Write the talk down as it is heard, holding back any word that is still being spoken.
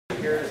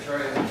here to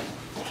try and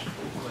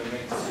hopefully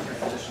make this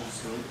transition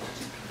smooth.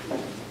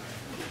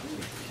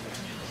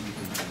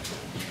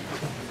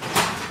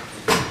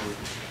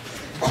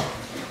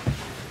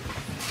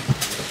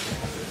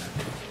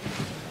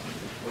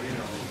 What do you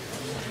know?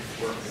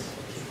 Works.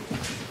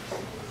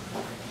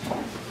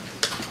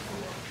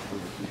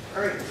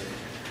 All right.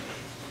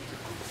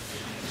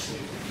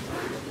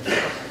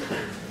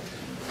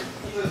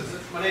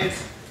 My name's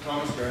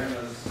Thomas Graham,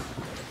 as you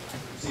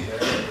see there,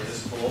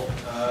 this pool.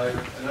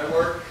 And I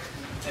work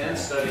and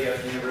study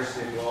at the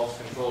University of Guelph's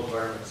Controlled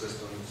Environment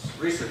Systems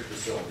Research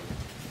Facility.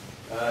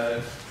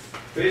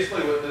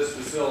 Basically what this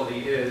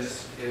facility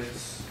is,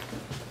 it's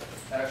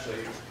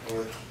actually,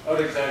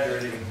 without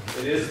exaggerating,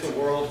 it is the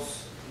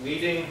world's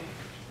leading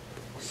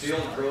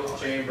sealed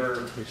growth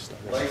chamber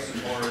life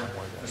support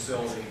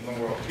facility in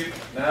the world.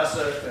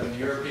 NASA and the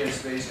European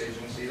Space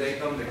Agency, they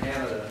come to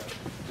Canada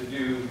to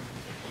do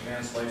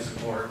advanced life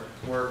support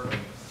work,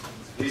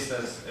 at least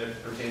as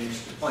it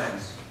pertains to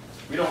plants.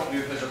 We don't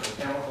do physical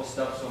chemical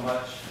stuff so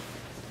much,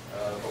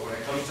 but when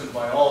it comes to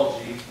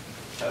biology,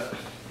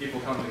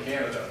 people come to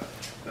Canada.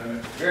 And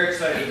I'm very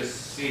excited to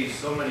see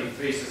so many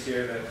faces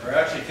here that are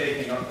actually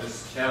taking up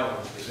this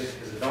challenge, because it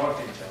is a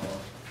daunting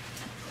challenge.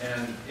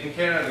 And in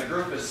Canada, the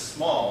group is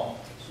small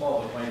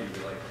but mighty,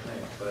 we like to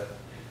think,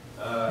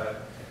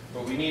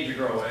 but we need to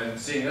grow. And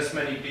seeing this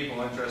many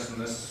people interested in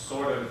this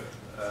sort of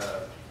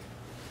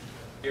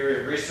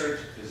area of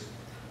research is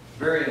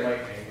very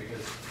enlightening,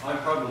 because I'm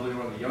probably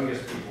one of the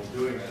youngest people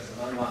doing this,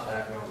 and I'm not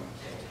that young,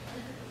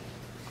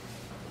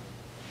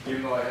 so,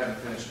 even though I haven't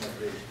finished my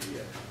PhD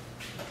yet.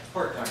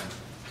 Part-time.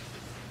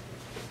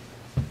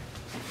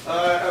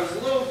 I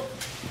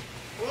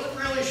wasn't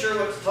really sure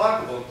what to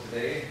talk about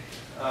today,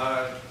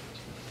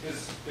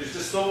 because there's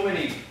just so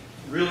many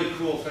really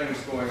cool things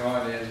going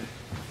on, and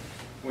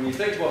when you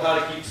think about how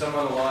to keep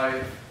someone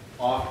alive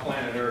off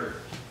planet Earth,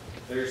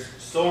 there's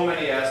so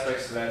many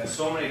aspects to that, and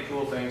so many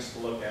cool things to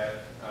look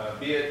at,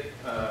 be it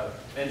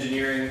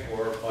engineering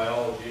or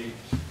biology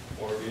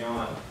or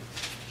beyond.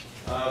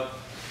 But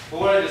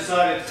what I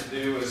decided to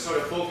do is sort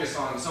of focus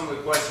on some of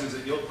the questions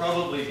that you'll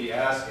probably be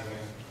asking,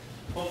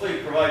 and hopefully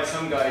provide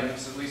some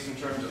guidance, at least in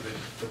terms of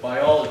the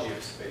biology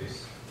of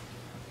space.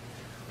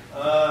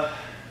 So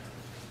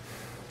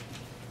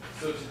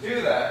to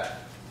do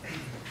that,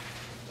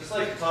 I'd just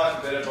like to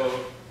talk a bit about,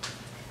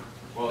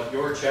 well,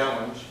 your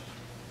challenge.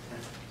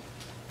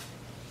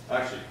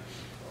 Actually,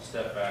 I'll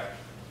step back.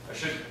 I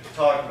should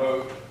talk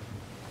about,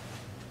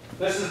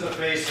 this is the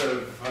face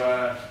of,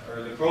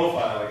 or the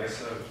profile, I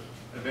guess, of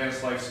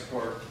advanced life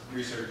support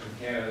research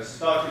in Canada. This is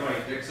Dr.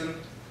 Mike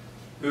Dixon,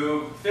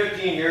 who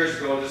 15 years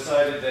ago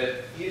decided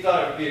that he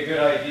thought it would be a good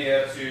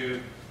idea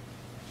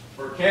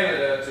for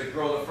Canada to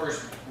grow the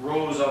first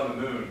rose on the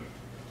moon.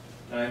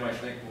 Now you might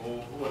think,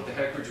 well, what the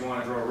heck would you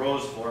want to grow a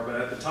rose for? But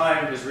at the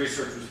time, his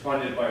research was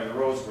funded by the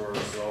rose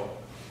growers, so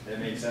it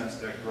made sense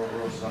to grow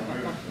roses on the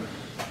moon.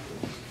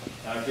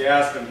 Now, if you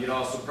ask him, he'd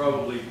also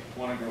probably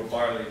want to grow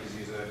barley, because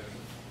he's a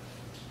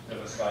bit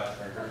of a Scotch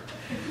drinker.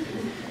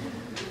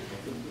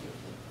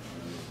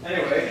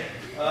 Anyway,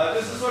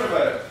 this is sort of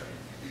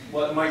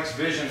what Mike's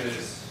vision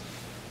is,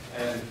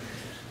 and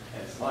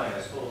it's mine,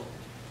 I suppose.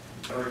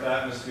 Earth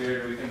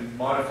atmosphere, we can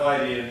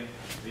modify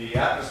the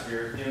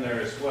atmosphere in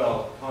there as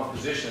well,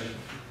 composition,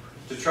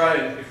 to try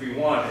and, if we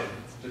wanted,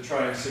 to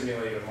try and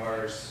simulate a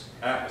Mars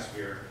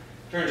atmosphere.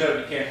 Turns out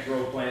you can't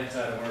grow plants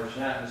out of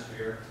Martian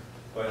atmosphere,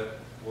 but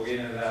we'll get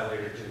into that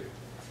later too.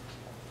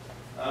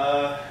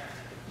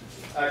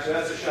 Actually,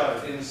 that's a shot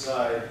of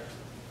inside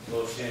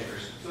those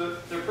chambers. So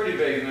they're pretty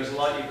big, and there's a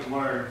lot you can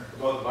learn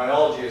about the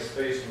biology of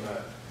space from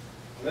that.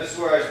 And this is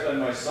where I spend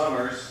my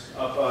summers,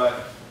 up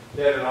at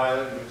Devon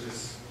Island, which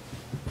is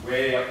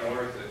way up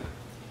north. It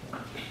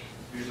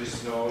usually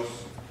snows,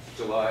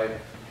 July,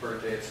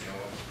 birthday, it's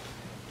snowing.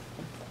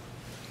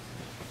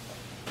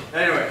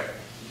 Anyway,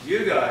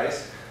 you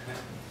guys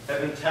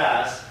have been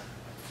tasked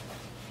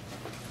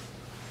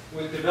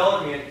with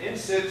developing an in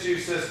situ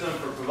system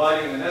for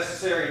providing the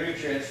necessary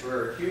nutrients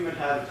for human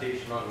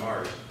habitation on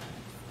Mars,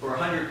 for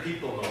 100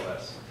 people no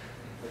less.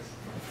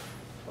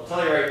 I'll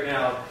tell you right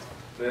now,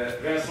 the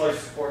advanced life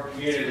support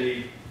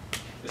community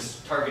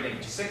is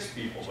targeting 6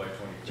 people by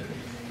 2050.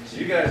 So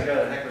you guys got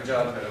a heck of a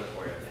job cut out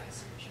for you.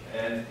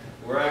 And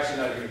we're actually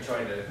not even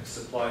trying to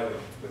supply them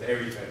with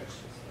everything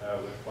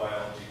with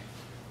biology.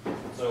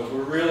 So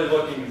we're really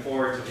looking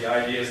forward to the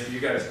ideas that you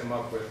guys come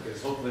up with,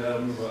 because hopefully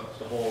that'll move up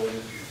the whole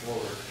industry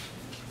forward.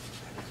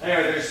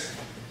 Anyway, there's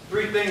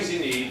 3 things you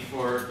need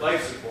for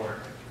life support.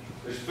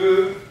 There's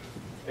food,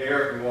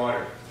 air, and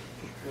water.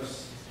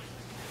 This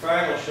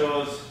triangle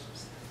shows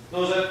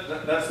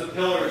that's the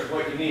pillars of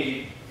what you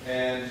need.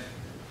 And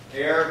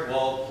air,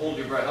 well, hold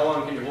your breath. How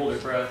long can you hold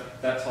your breath?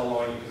 That's how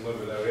long you can live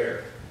without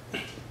air.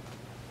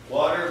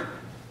 Water,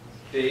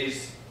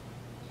 days,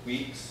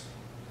 weeks,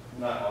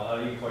 not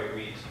even quite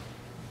weeks,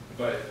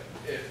 but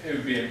it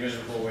would be a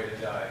miserable way to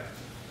die.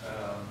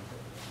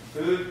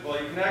 Food,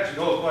 well, you can actually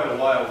go quite a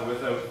while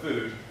without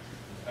food.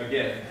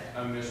 Again,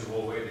 a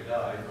miserable way to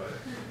die, but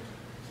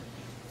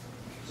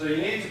So you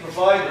need to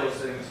provide those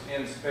things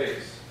in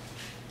space.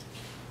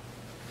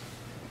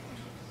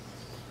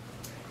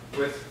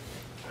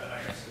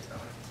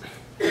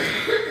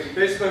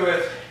 Basically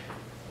with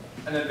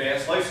an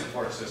advanced life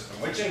support system,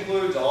 which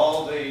includes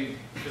all the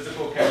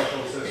physical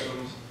chemical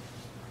systems.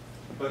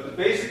 But the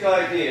basic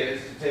idea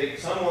is to take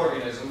some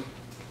organism,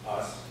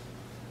 us,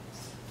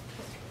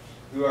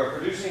 who are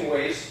producing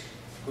waste,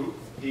 poop,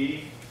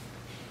 pee,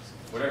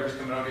 whatever's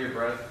coming out of your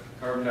breath,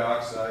 carbon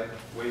dioxide,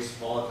 waste,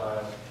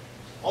 volatile,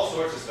 all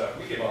sorts of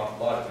stuff. We give off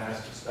a lot of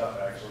nasty stuff,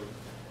 actually.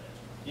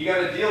 You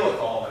got to deal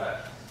with all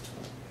that.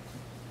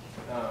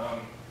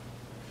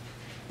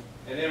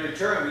 And in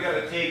return, we got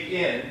to take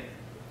in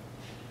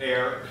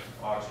air,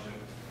 oxygen.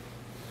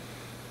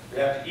 We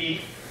have to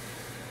eat,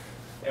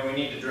 and we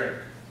need to drink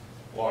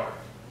water.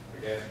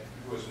 Again,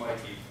 it was my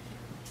key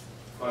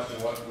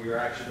question what we were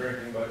actually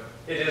drinking, but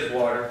it is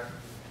water.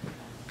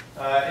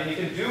 And you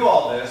can do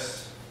all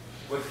this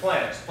with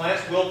plants.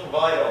 Plants will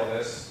provide all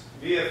this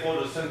via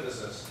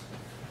photosynthesis.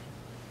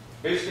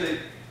 Basically,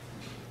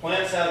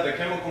 plants have the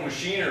chemical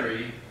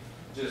machinery,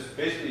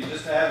 basically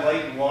just add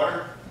light and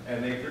water,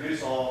 and they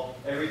produce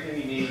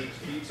everything you need to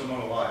keep someone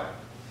alive.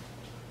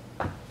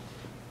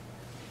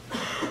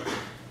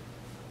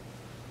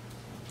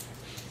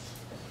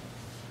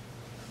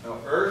 Now,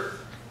 Earth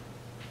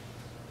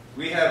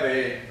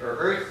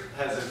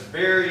has a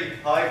very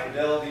high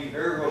fidelity,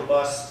 very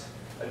robust,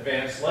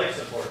 advanced life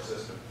support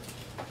system.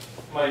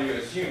 Mind you,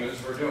 as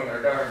humans, we're doing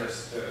our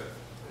darndest to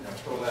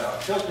pull that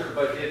off kilter,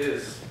 but it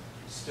is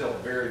still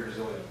very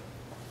resilient.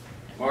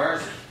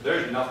 Mars,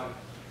 there's nothing.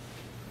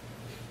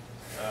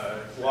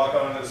 Walk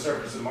onto the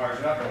surface of Mars,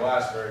 you're not going to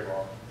last very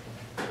long.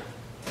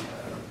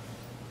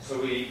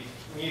 So we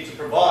need to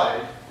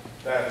provide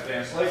that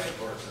advanced life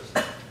support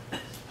system.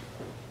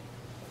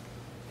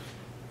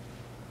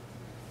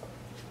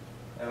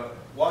 Now,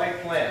 why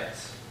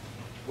plants?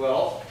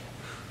 Well,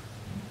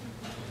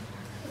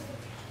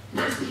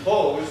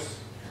 suppose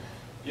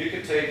you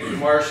could take the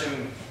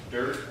Martian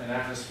dirt and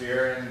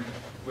atmosphere and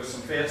with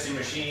some fancy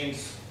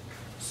machines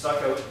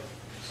suck out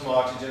some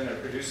oxygen or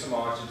produce some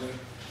oxygen.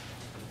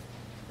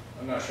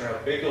 I'm not sure how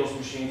big those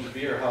machines would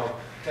be or how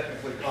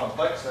technically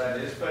complex that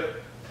is,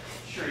 but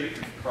sure, you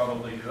could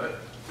probably do it.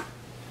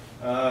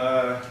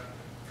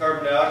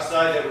 Carbon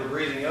dioxide that we're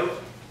breathing out,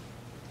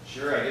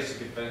 sure, I guess you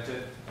could vent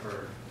it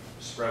or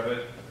scrub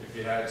it if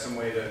you had some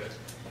way to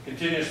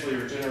continuously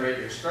regenerate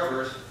your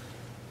scrubbers,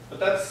 but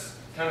that's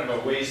kind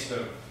of a waste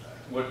of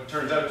what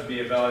turns out to be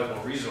a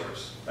valuable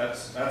resource.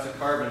 That's a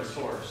carbon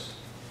source.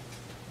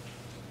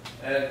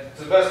 And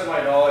to the best of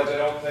my knowledge, I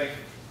don't think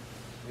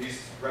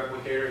these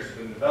replicators have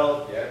been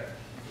developed yet.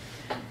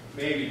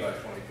 Maybe by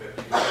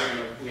 2050. I'm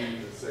going to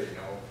please and say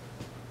no.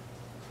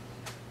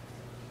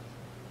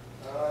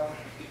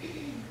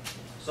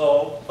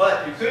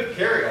 But you could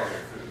carry all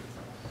your food.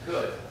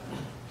 Good.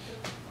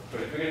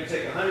 But if you're going to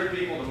take 100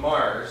 people to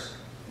Mars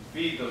and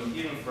feed them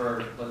even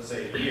for, let's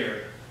say, a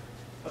year,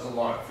 that's a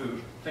lot of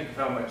food. Think of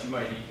how much you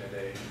might eat in a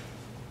day.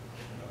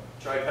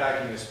 Try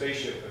packing a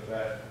spaceship with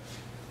that,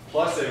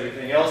 plus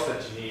everything else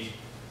that you need.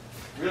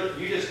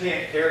 Really, you just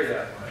can't carry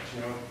that much.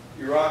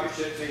 Your rocket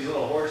ships, these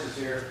little horses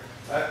here,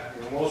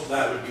 most of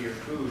that would be your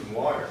food and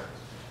water.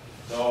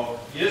 So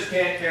you just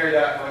can't carry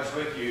that much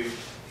with you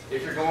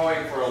if you're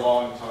going for a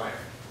long time.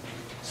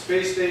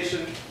 Space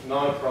station,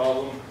 not a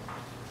problem.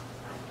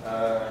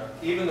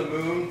 Even the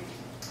moon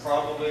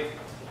probably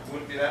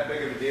wouldn't be that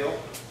big of a deal.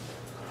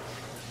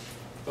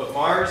 But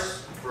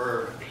Mars,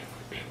 for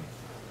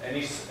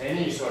any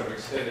sort of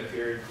extended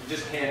period, you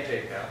just can't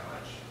take that much.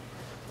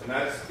 And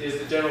that is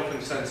the general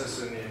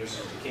consensus in the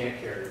industry. You can't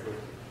carry it with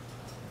you.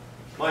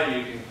 Mind you,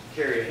 you can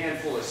carry a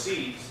handful of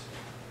seeds,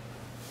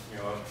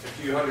 a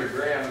few hundred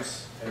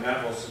grams, and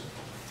that will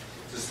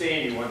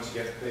sustain you once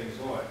you get things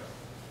going.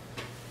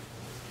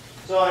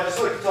 So I'd just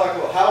like to talk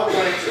about how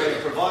plants are going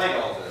to provide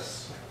all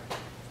this.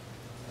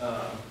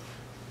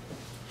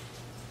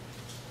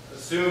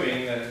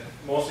 Assuming that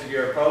most of you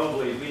are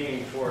probably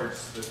leaning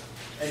towards the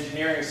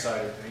engineering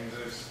side of things,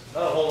 there's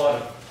not a whole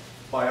lot of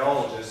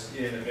biologists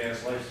in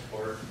advanced life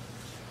support.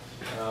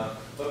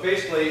 But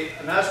basically,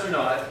 an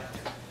astronaut,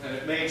 and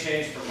it may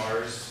change for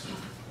Mars,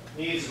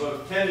 needs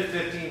about 10 to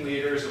 15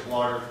 liters of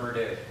water per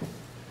day.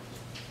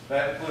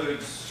 That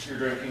includes your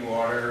drinking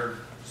water,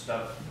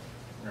 stuff,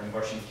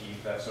 brushing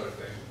teeth, that sort of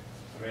thing.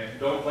 I mean,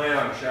 don't plan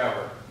on a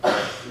shower.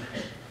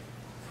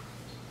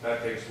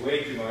 That takes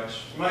way too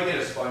much. You might get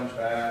a sponge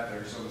bath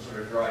or some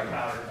sort of dry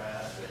powder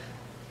bath.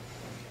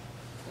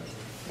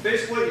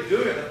 Basically, what you're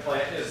doing in the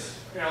plant is,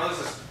 this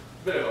is a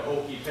bit of a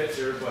hokey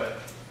picture,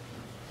 but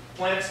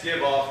plants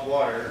give off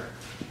water.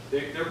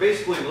 They're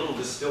basically little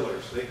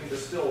distillers. They can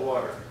distill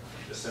water,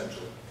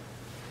 essentially.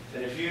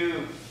 And if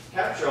you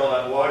capture all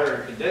that water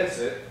and condense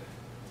it,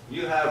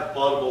 you have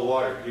potable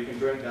water. You can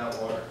drink that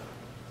water.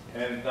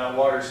 And that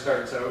water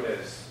starts out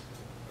as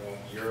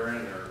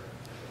urine or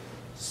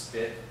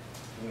spit.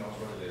 Who knows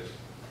what it is.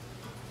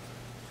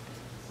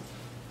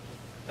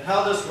 And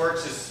how this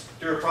works is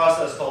through a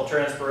process called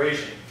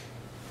transpiration.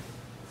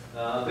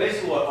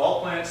 Basically what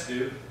all plants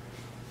do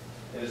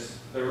is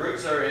the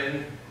roots are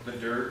in the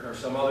dirt or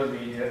some other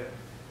media,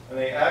 and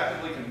they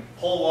actively can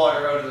pull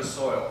water out of the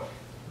soil.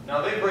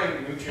 Now they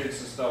bring nutrients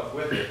and stuff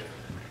with it.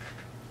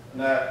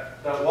 And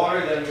that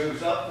water then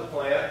moves up the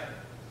plant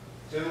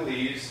to the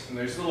leaves, and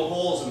there's little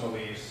holes in the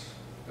leaves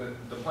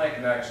that the plant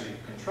can actually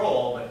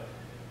control, but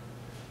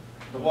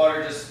the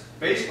water just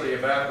basically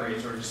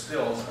evaporates or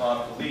distills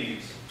off the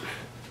leaves,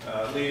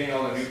 leaving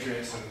all the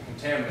nutrients and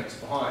contaminants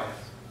behind.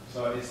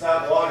 So it's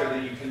that water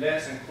that you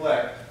condense and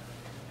collect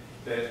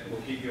that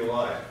will keep you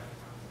alive.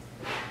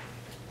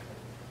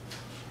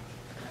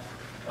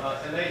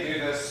 And they do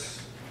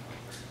this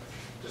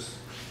just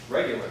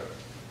regularly.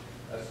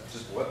 That's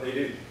just what they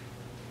do.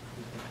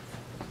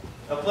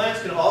 Now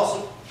plants can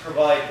also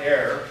provide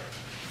air,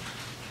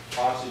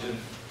 oxygen.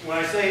 When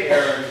I say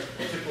air,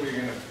 typically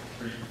you're going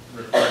to be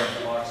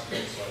referring to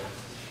oxygen, so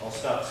I'll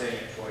stop saying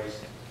it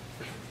twice.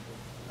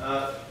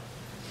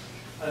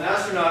 An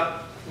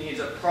astronaut needs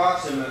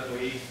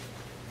approximately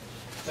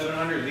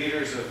 700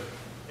 liters of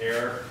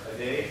air a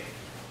day,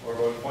 or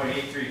about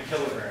 0.83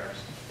 kilograms.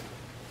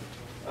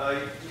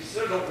 You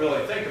still don't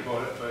really think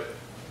about it, but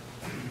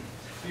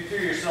if you threw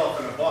yourself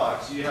in a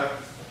box,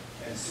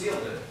 and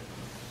sealed it,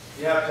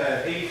 you have to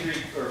have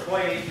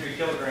 0.83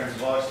 kilograms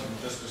of oxygen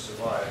just to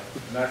survive.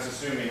 And that's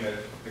assuming that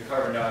the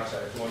carbon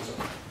dioxide floats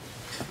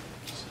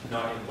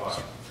not in the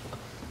box.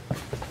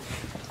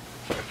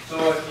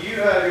 So if you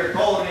have your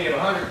colony of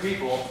 100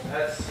 people,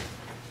 that's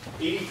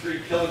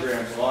 83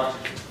 kilograms of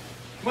oxygen.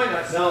 It might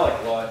not sound like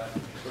a lot,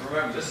 but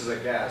remember this is a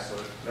gas,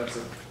 so that's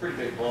a pretty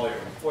big volume.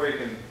 Before you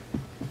can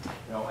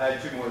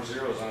add 2 more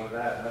zeros onto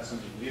that, and that's how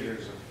many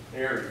liters of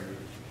air you need.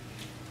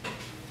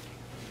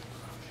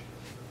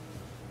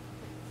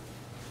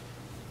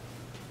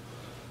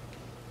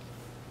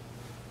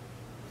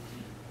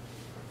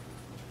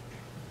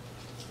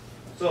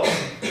 So,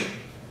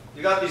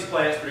 you got these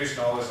plants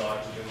producing all this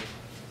oxygen.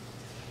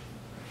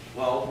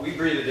 Well, we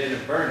breathe it in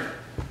and burn it,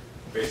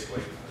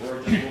 basically.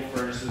 We're chemical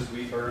furnaces,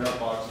 we burn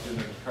up oxygen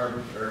and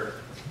carbon, or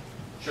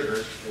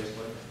sugars,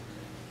 basically.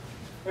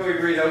 And we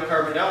breathe out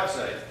carbon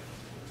dioxide.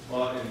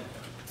 Well, in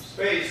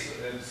space,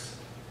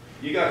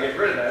 you got to get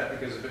rid of that,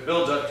 because if it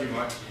builds up too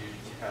much,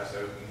 you pass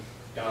out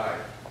and die.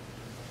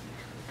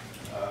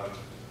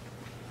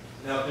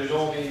 Now, if there's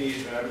only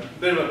a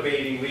bit of a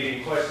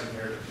leading question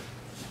here.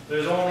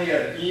 There's only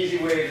an easy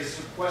way to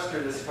sequester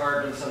this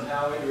carbon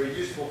somehow into a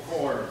useful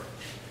form.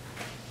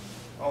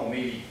 Oh,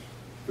 maybe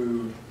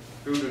food.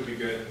 Food would be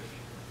good.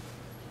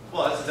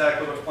 Well, that's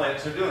exactly what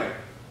plants are doing.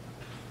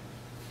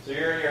 So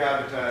you're in your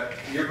habitat,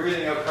 you're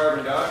breathing out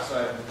carbon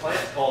dioxide, and the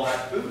plants call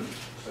that food.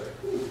 So,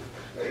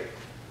 great.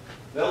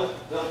 They'll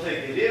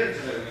take it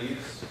into their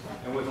leaves,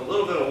 and with a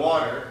little bit of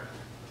water,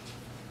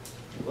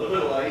 a little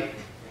bit of light,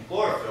 and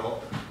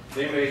chlorophyll,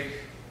 they make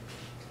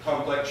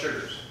complex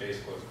sugars,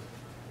 basically.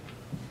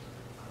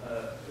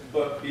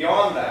 But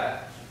beyond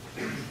that,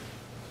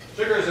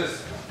 sugars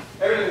is,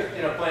 everything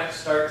in a plant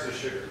starts as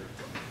sugar.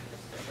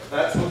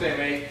 That's what they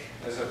make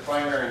as a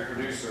primary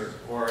producer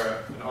or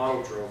an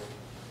autotroph.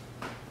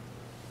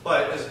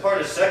 But as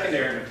part of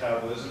secondary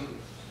metabolism,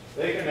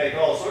 they can make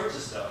all sorts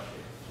of stuff.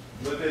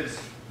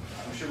 Lipids,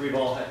 I'm sure we've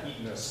all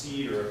eaten a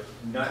seed or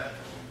a nut.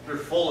 They're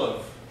full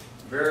of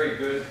very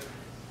good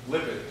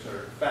lipids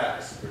or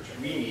fats, which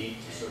we need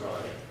to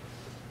survive.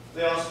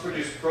 They also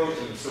produce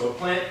protein. So a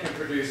plant can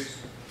produce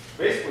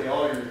basically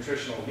all your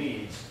nutritional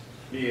needs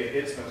via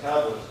its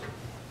metabolism.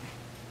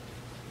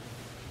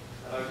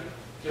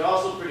 You can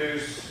also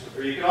produce,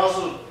 or you can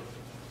also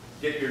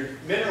get your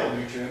mineral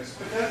nutrients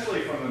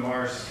potentially from the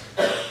Mars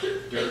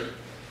dirt,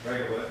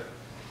 regolith.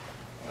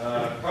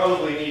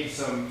 Probably need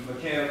some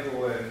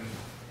mechanical and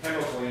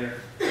chemical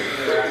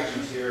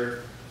interactions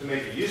here to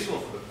make it useful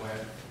for the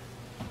plant.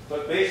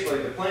 But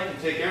basically, the plant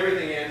can take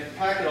everything in,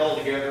 pack it all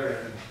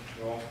together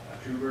in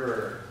a tuber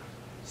or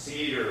a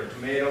seed or a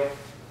tomato,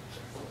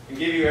 and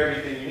give you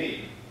everything you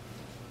need.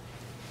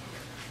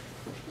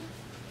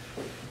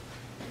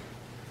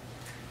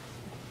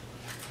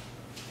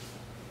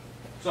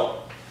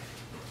 So,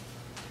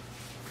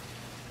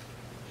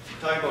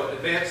 talking about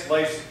advanced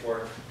life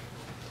support.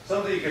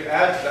 Something you could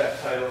add to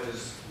that title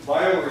is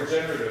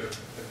bioregenerative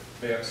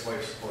advanced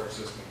life support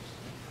systems.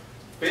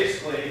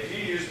 Basically, if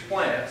you use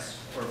plants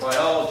or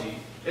biology,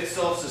 it's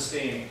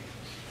self-sustaining,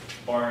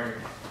 barring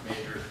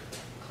major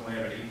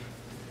calamity.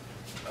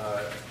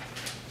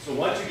 So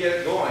once you get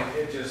it going,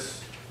 it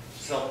just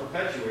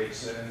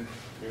self-perpetuates, and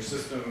your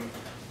system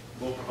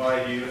will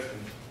provide you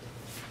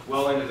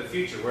well into the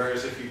future.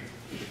 Whereas if you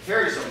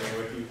carry something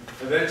with you,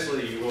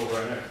 eventually you will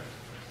run out.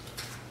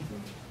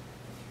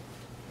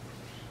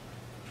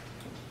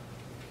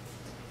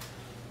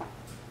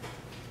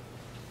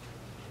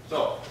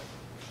 So,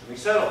 having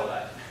said all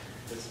that,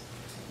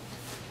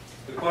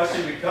 the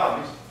question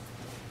becomes,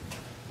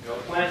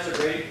 plants are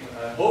great.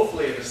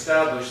 Hopefully it's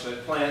established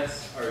that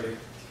plants are the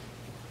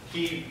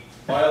key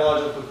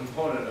biological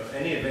component of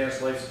any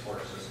advanced life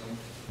support system.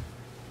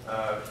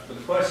 But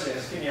the question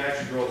is, can you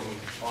actually grow them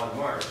on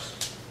Mars?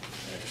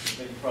 I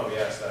think you probably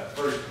asked that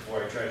first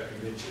before I try to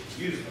convince you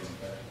to use them.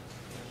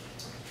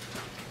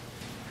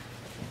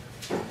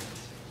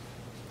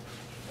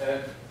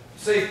 And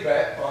safe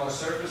bet on the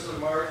surface of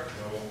Mars?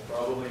 No,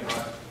 probably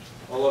not.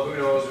 Although who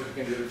knows if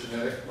we can do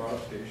genetic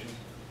modification.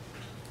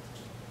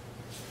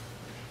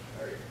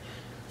 All right.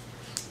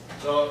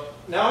 So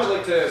now I'd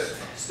like to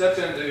step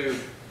into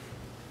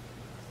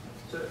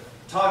to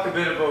talk a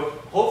bit about,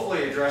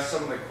 hopefully address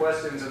some of the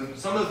questions and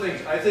some of the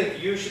things I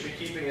think you should be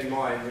keeping in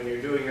mind when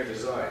you're doing your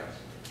designs.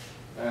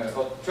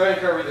 I'll try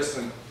and cover this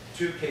in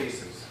 2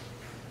 cases.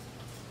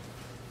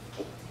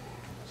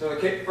 So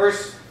the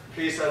first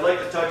piece I'd like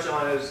to touch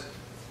on is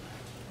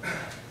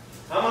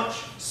how much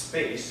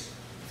space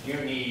do you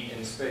need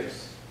in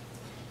space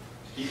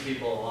to keep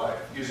people alive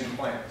using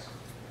plants?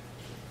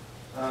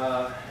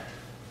 So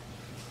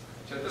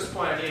at this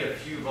point I need a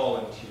few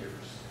volunteers.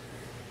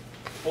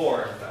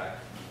 4 in fact.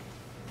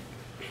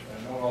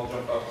 And no one will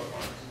jump up at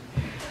once.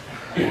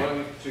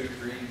 1, 2,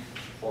 3,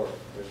 4.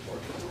 There's 4.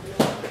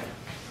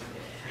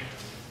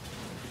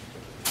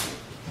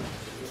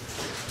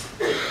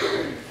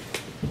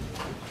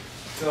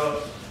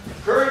 So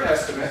current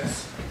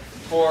estimates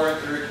for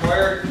the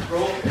required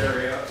growth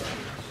area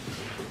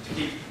to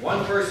keep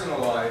one person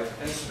alive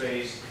in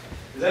space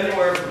is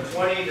anywhere from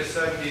 20 to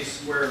 70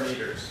 square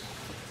meters.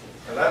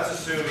 Now that's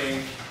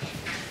assuming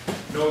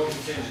no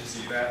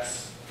contingency. That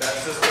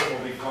system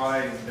will be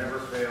fine, never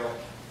fail.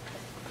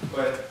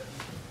 But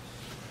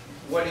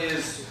what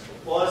is,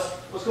 well,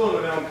 let's go in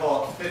the middle and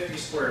call it 50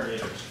 square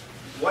meters.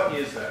 What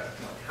is that?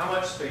 How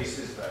much space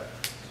is that?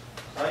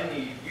 I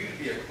need you to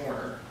be a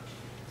corner.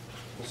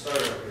 We'll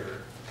start over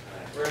here.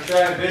 We're going to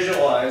try and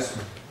visualize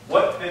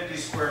what 50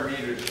 square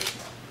meters is.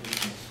 You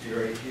can see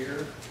right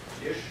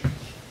here-ish.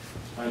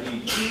 I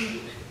need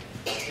you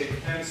to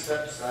take 10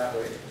 steps that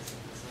way.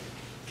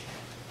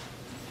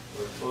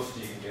 Or as close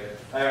as you can get.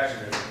 I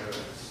actually never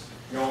noticed.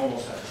 You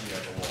almost have to be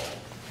at the wall.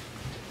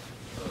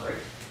 All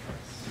right.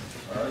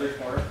 Our other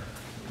corner.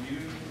 You.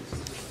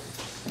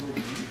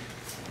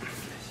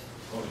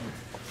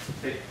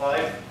 Take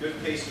 5 good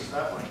paces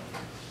that way.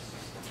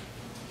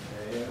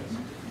 And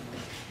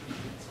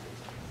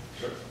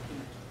sure.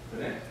 And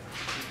then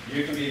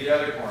you can be the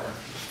other corner.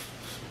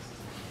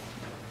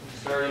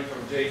 Starting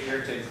from Jake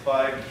here, take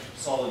 5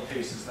 solid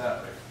paces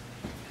that way.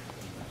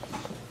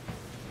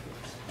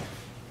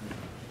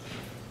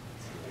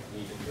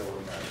 Need to fill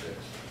in that bit.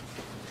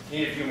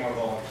 Need a few more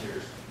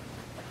volunteers.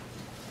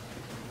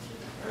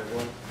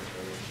 Everyone,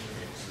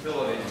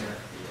 fill it in here.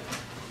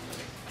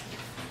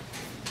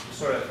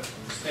 Sort of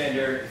stand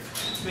here.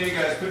 So you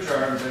guys put your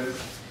arms in.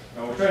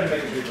 No, we're trying to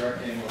make a big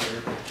rectangle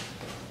here.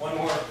 One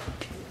more.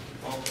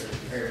 Oh,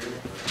 there.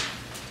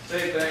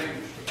 Same thing.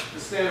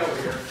 Just stand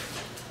over here.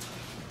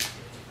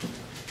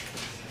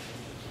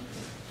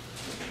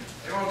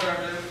 Everyone's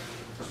arms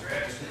in.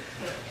 Stretch.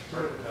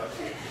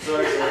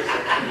 Sorry.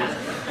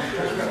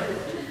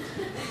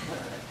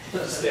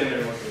 Just stand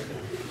there.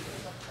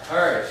 All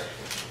right.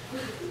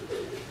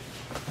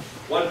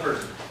 One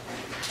person.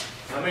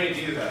 How many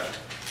do you have?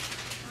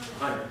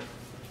 100.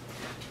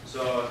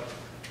 So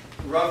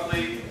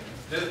roughly,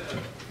 a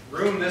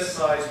room this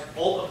size,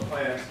 full of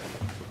plants,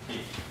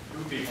 keep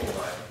 2 people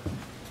alive.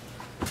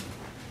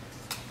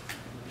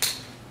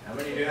 How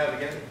many do you have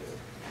again?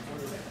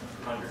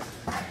 100.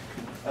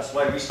 That's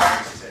why we start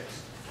with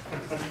 6.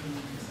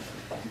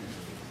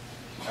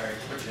 All right,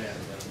 put your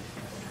hands down.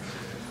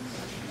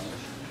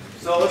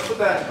 So let's put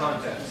that in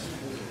context.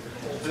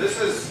 So this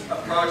is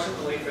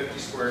approximately 50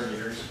 square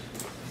meters.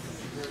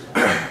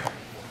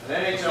 An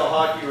NHL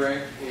hockey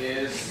rink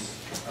is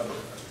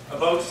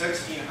about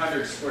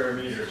 1,600 square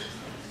meters.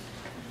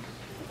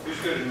 Who's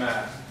good at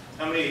math?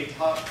 How many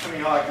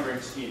hockey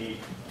rinks do you need,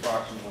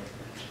 approximately?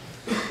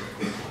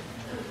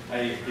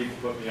 I need people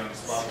put me on the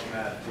spot with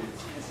math, too.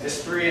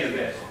 It's 3 and a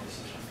bit.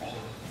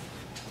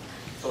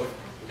 So,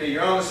 okay,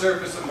 you're on the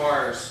surface of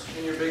Mars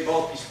in your big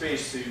bulky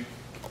spacesuit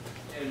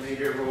and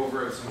maybe a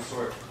rover of some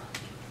sort.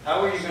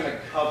 How are you going to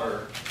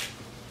cover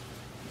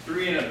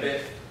 3 and a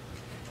bit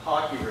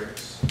hockey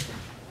rinks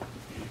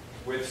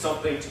with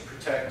something to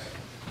protect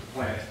the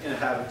plant in a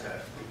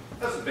habitat?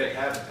 That's a big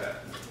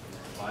habitat.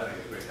 Well, I think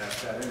it's a big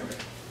habitat anyway.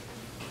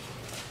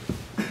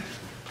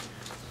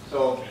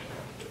 So,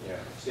 yeah,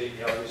 state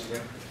the obvious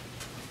again.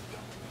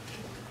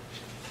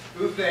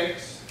 Who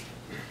thinks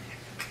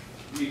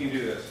you can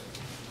do this?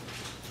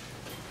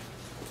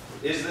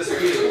 Is this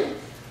feasible?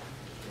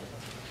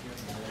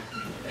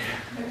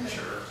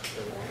 Sure.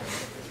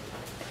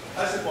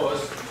 I suppose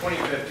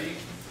 2050,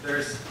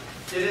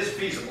 it is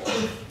feasible.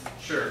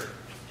 Sure.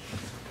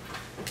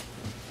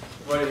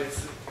 But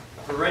it's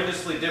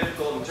horrendously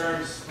difficult in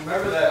terms,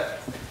 remember that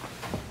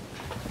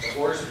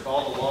horse with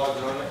all the logs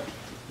on it?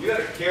 You got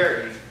to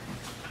carry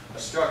a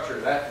structure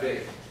that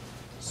big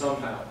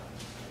somehow.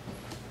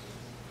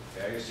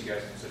 Okay, I guess you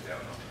guys can sit down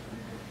now.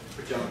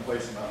 Put you on the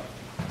place now.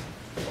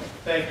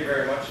 Thank you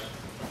very much.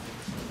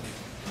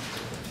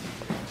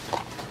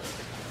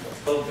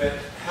 A little bit.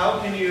 How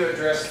can you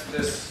address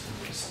this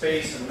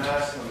space and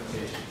mass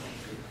limitation?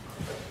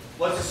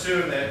 Let's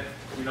assume that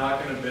you're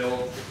not going to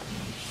build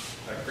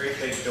a great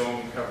big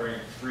dome covering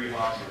 3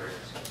 hockey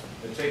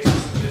rinks.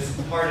 It's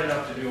hard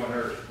enough to do on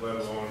Earth, let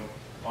alone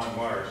on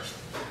Mars.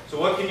 So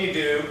what can you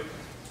do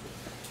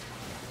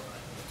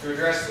to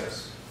address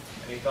this?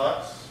 Any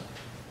thoughts?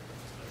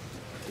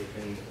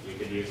 You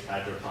could use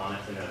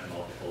hydroponics and have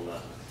multiple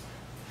levels.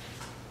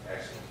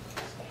 Excellent.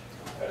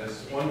 That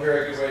is one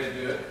very good way to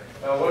do it.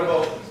 Now what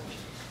about,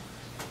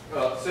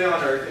 well, say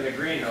on Earth in a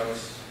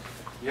greenhouse,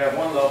 you have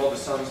one level, the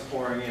sun's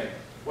pouring in.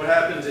 What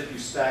happens if you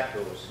stack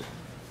those?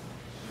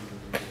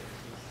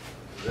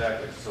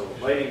 Exactly. So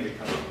lighting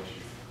becomes an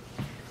issue.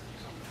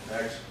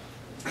 Excellent.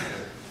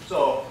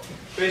 So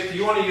basically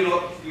you want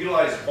to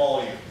utilize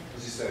volume,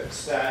 as you said,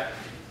 stack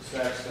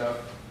stuff.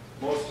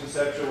 Most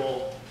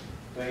conceptual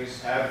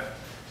things have,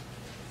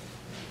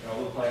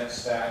 the plants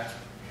stacked.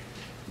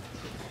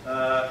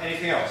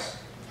 Anything else?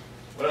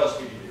 What else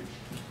could you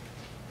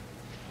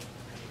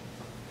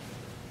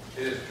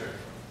do? It is a trick.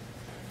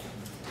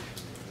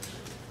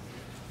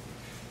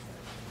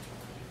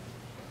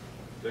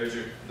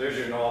 There's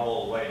your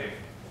novel lighting.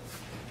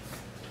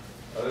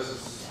 This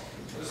is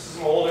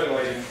some older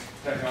lighting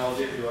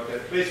technology if you look at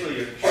it. Basically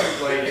you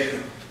shoot light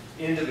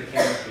into the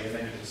canopy and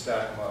then you can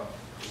stack them up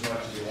as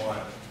much as you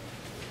want.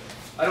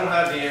 I don't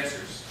have the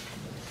answers.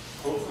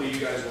 Hopefully you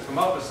guys will come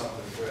up with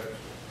something, but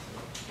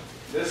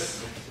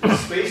this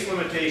space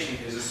limitation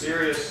is a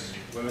serious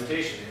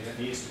limitation and it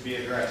needs to be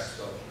addressed.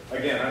 So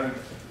again, I'm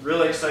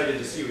really excited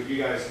to see what you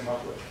guys come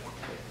up with.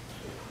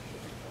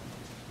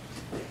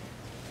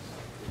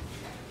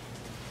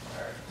 All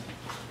right.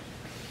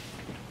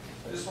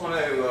 I just want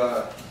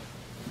to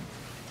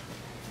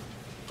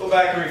go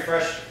back and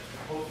refresh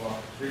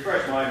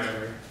my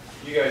memory.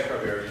 You guys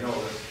probably already know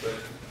this, but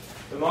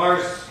the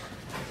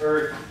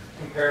Mars-Earth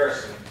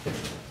comparison.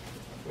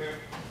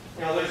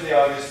 There's the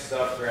obvious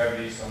stuff,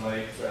 gravity,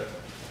 sunlight, but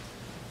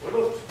what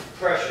about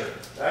pressure?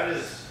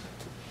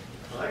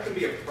 That can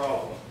be a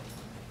problem.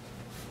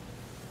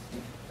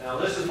 Now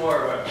this is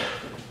more of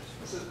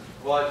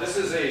this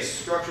is a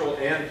structural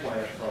and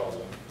plant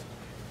problem.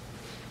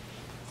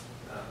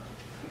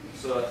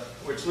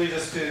 Which leads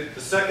us to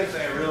the second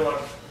thing I really want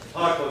to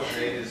talk about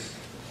today is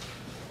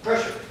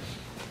pressure.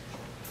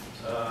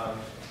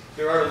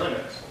 There are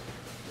limits.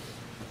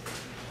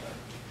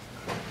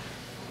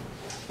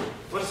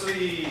 What's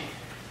the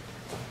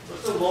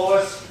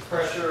lowest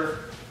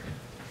pressure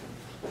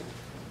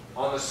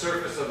on the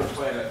surface of the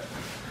planet?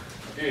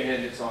 I'll give you a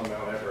hint, it's on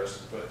Mount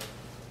Everest, but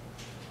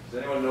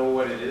does anyone know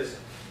what it is?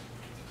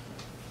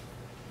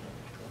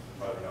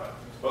 Probably not.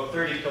 It's about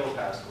 30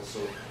 kilopascals,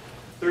 so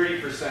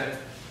 30%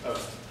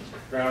 of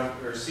ground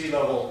or sea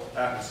level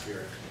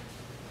atmosphere.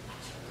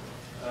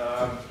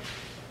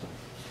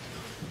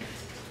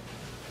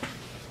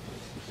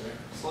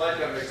 Slide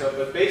got mixed up,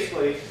 but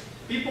basically,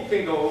 people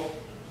can go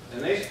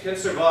and they can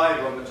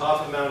survive on the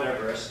top of Mount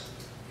Everest,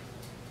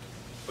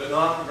 but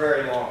not for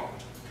very long.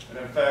 And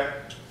in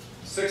fact,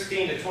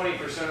 16 to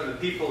 20% of the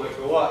people that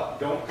go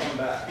up don't come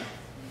back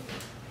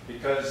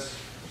because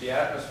the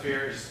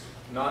atmosphere is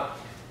not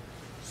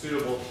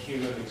suitable to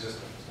human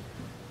existence.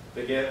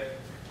 They get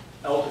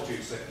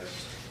altitude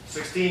sickness.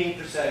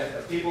 16%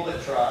 of people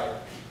that try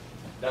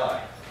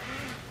die.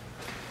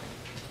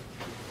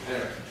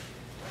 Anyway.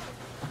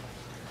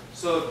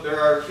 So there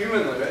are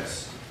human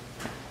limits,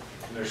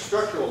 and there's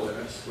structural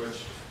limits,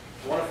 which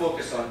I want to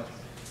focus on.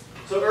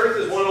 So Earth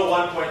is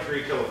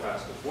 101.3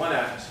 kilopascals, one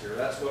atmosphere.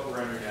 That's what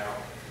we're under now.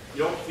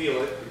 You don't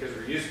feel it because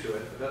we're used to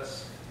it, but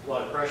that's a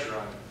lot of pressure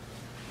on it.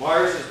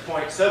 Mars is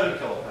 0.7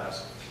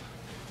 kilopascals.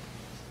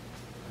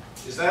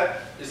 Is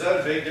that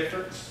a big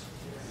difference?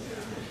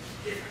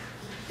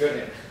 Good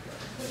hint.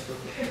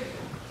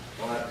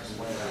 Well, I have to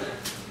explain that.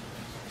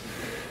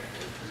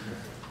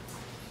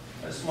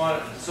 I just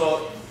want to,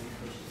 so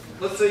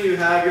let's say you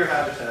have your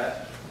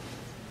habitat,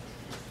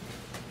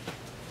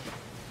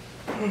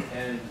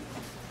 and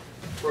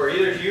for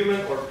either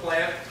human or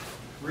plant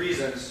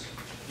reasons,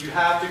 you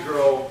have to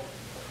grow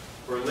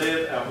or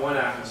live at one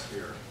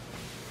atmosphere.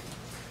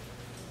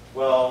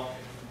 Well,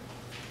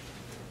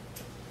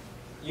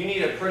 you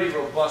need a pretty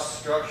robust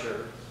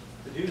structure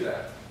to do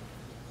that.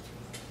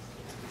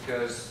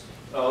 Because,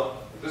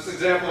 this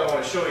example I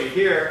want to show you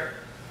here,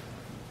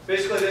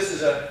 basically this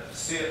is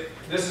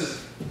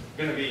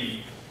going to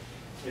be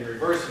in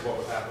reverse of what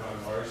would happen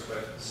on Mars,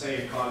 but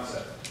same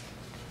concept.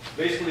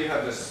 Basically you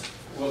have this,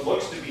 what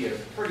looks to be a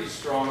pretty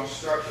strong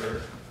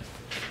structure.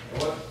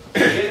 And what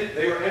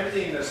they were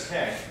emptying this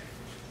tank,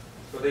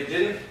 but they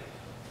didn't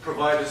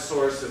provide a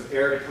source of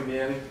air to come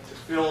in to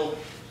fill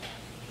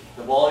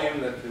the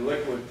volume that the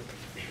liquid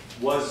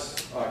was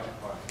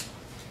occupying.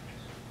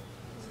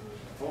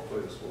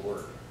 Hopefully this will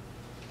work.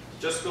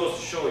 Just goes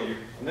to show you,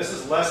 and this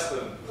is less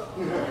than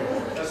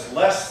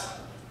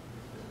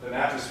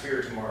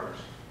atmosphere to Mars.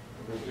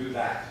 We'll do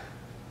that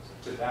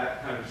to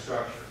that kind of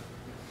structure.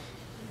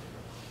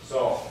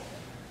 So,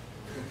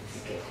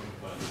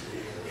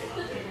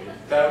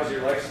 if that was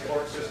your life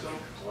support system,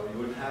 well, you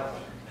wouldn't have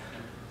one.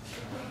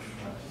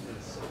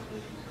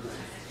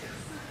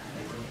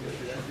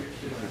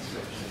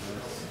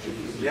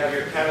 You have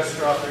your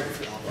catastrophic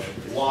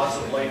loss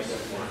of life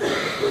support.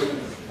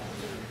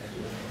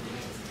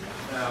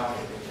 Now,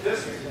 at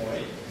this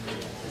point,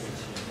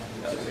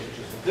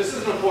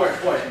 is an important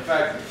point. In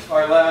fact,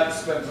 our lab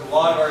spends a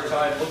lot of our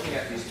time looking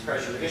at these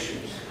pressure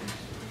issues.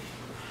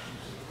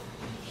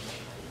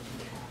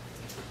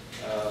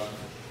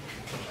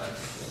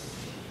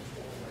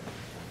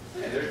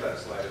 Hey, there's that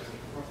slide.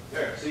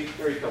 There, see,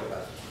 there you go,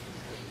 that.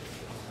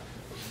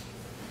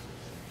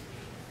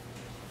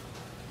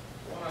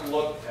 I want to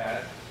look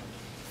at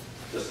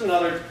just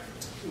another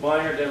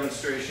minor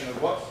demonstration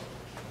of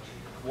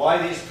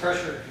why these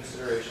pressure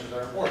considerations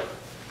are important.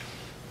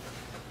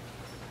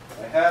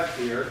 I have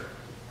here,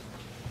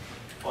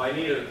 well, I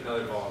need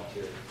another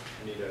volunteer.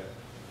 I need a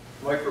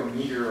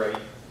micrometeorite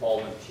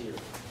volunteer.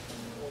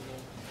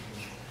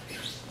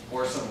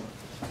 Or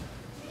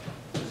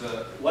there's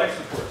a life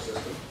support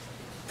system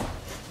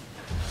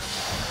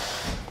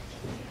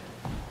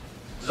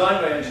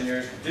designed by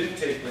engineers who didn't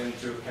take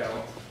into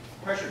account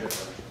pressure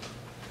differential.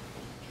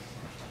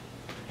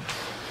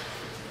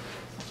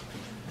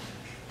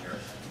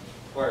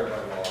 Required by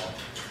law.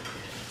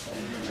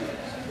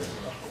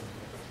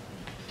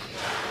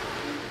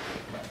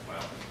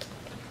 Well,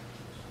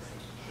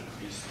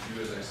 shouldn't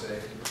be as I say.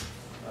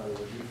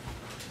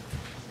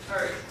 All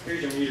right,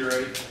 here's your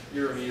meteorite.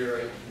 You're a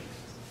meteorite.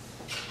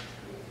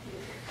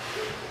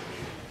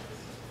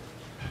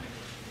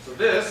 So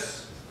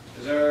this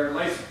is our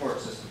life support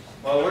system.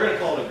 Well, we're going to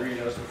call it a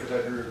greenhouse because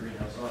I drew a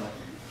greenhouse on it.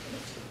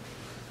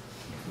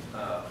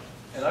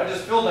 And I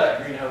just filled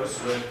that greenhouse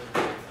with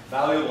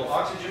valuable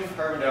oxygen,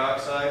 carbon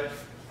dioxide,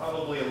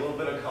 probably a little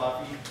bit of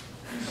coffee,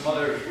 and some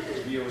other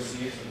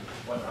VOCs and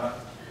whatnot.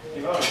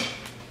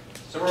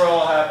 So we're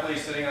all happily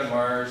sitting on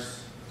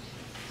Mars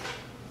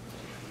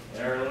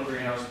in our little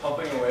greenhouse,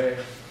 pumping away.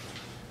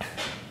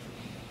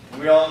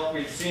 And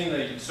we've seen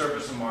the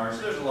surface of Mars.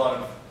 There's a lot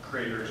of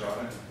craters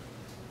on it,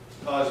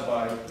 caused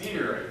by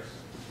meteorites.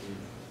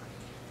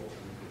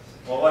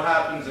 Well, what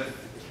happens if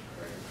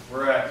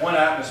we're at 1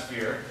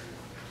 atmosphere?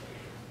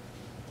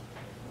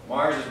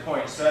 Mars is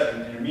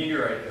 0.7 and a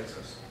meteorite hits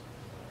us.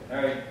 All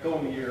right, go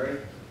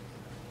meteorite.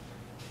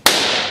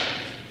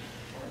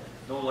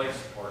 No life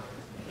support.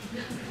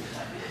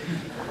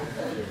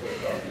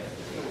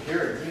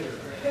 Here,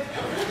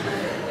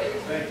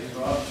 thank you,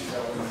 Bob.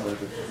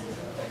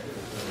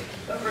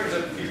 That brings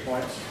up a few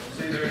points.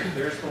 See,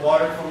 there's the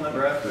water from the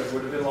breath that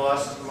would have been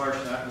lost in the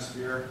Martian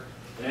atmosphere.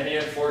 And any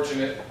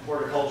unfortunate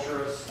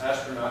horticulturist,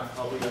 astronaut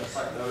probably got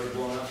sucked out or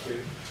blown up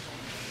too.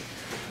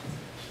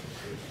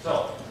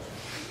 So,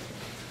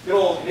 good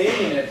old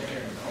Canadian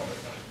engineering,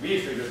 we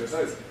figured this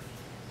out.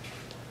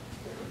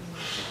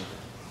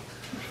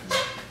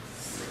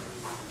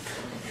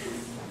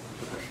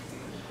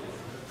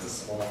 It's a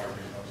smaller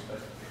greenhouse,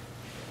 but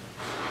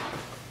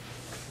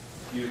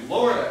you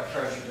lower that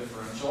pressure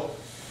differential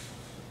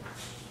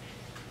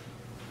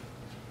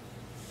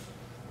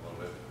a little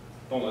bit.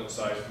 Don't let the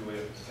size do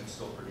it, can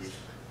still produce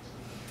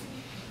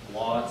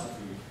lots of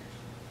food.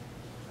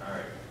 All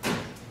right.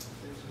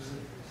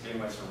 Same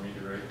like for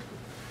meteorite.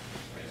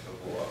 May still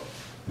blow up.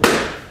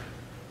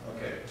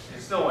 Okay,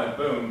 it still went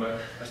boom, but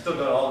I still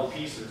got all the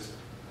pieces.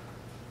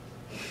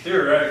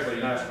 Theoretically,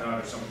 an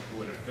astronaut or someone who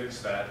would have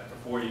fixed that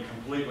before you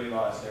completely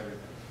lost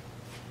everything.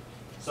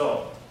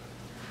 So,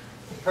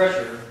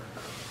 pressure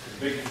is a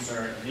big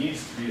concern. It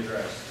needs to be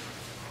addressed.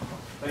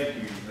 Thank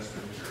you, Mr.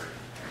 Meteorite.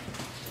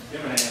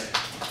 Give him a hand.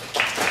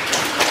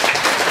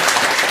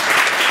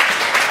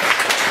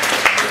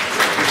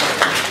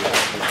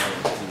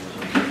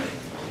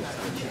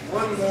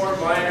 One more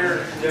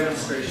minor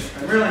demonstration.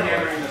 I'm really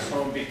hammering this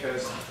home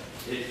because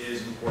it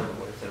is important.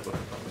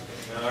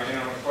 Now,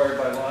 again, I'm required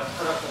by law to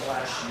put up the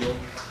last shield.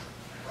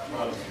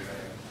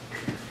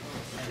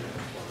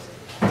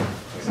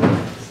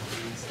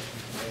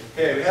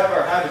 Okay, we have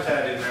our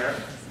habitat in there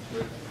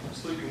with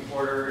sleeping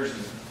quarters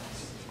and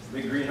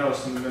big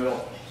greenhouse in the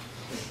middle.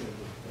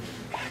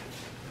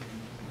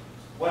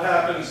 What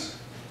happens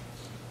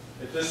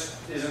if this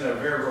isn't a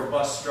very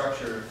robust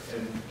structure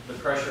and the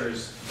pressure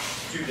is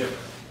too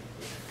different?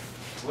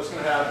 What's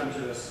going to happen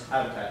to this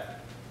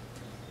habitat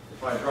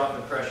if I drop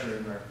the pressure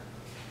in there?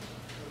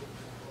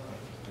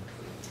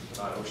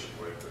 Not ocean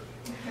would, but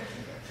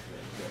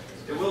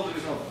it will do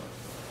something.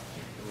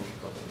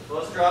 So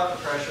let's drop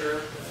the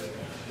pressure.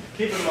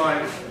 Keep in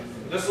mind,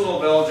 this little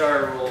bell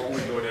jar will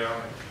only go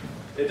down.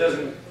 It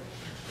doesn't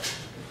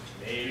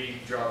maybe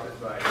drop it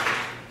by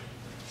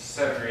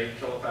 7 or 8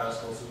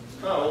 kilopascals.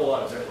 Not a whole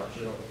lot of difference.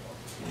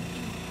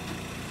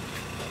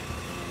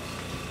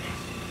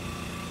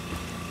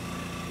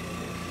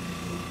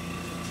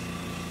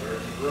 Start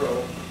to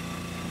grow.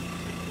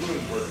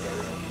 Blooms work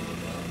better.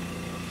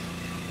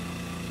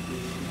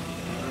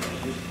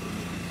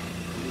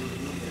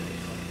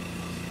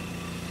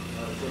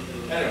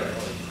 Anyway,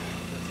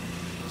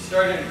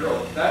 starting to grow.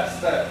 That's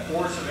that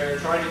force of air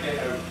trying to get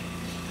out.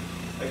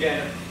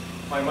 Again,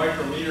 my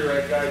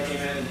micrometeorite guy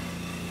came in,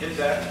 hit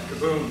that,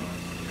 kaboom,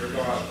 you're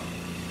gone.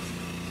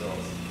 So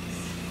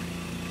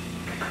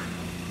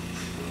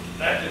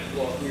that didn't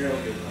blow up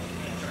nearly good enough.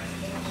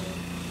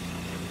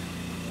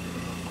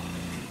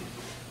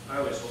 I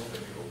always hope they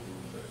go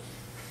boom, but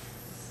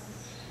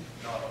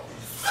not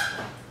always.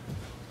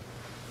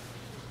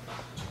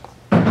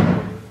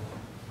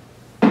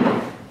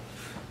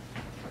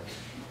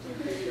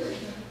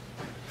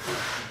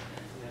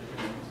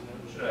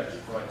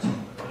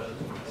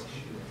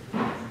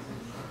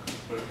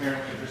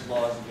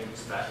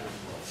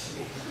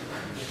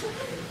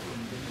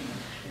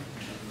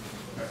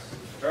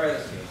 Try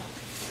this again.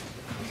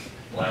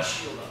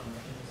 Flash shield up.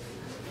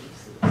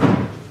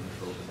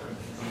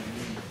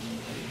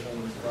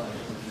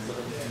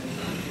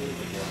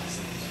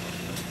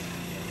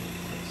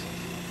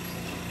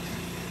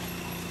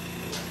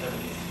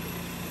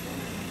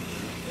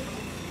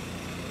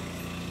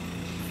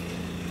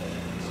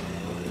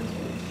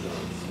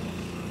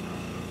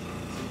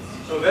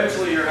 So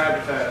eventually your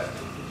habitat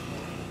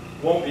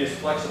won't be as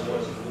flexible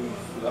as a balloon.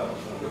 That was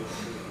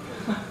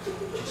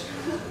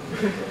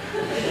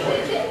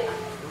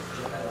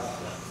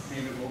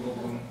maybe we'll go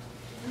boom.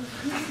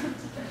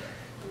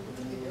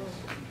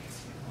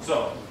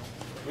 So,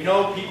 we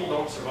know people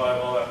don't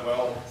survive all that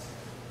well,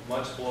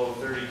 much below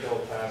 30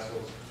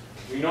 kilopascals.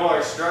 We know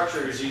our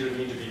structures either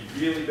need to be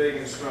really big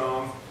and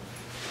strong,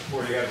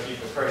 or you got to keep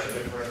the pressure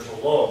differential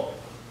low.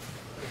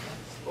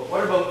 But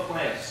what about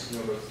plants? You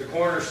know, the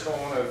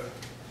cornerstone of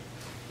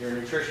your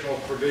nutritional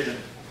provision.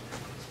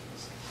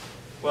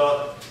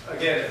 Well,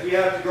 again, if we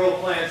have to grow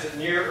plants at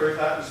near Earth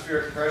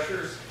atmospheric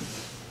pressures,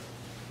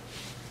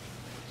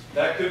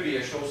 that could be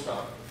a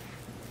showstopper.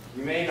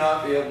 You may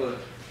not be able to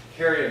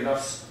carry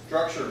enough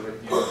structure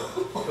with you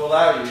to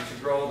allow you to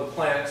grow the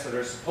plants that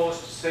are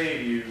supposed to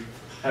save you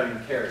having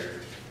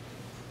carriers.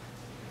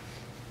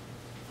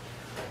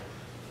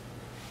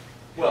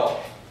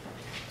 Well,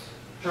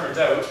 turns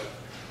out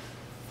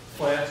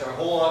plants are a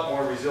whole lot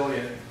more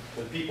resilient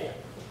than people.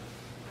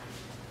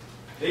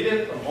 They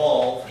didn't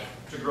evolve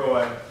to grow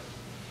at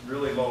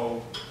really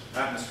low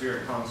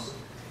atmospheric pressures.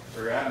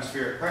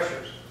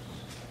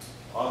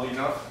 Oddly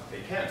enough, they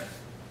can.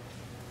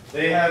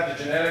 They have the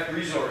genetic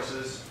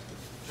resources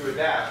to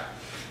adapt.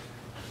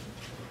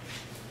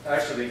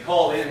 Actually, they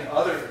call in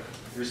other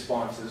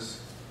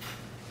responses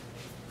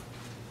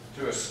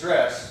to a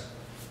stress.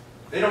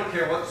 They don't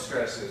care what the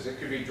stress is. It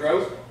could be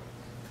drought.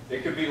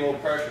 It could be low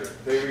pressure.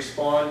 They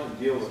respond and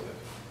deal with it.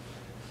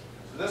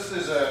 So this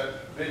is a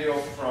video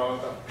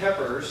from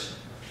peppers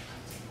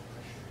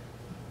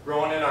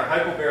growing in our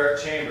hypobaric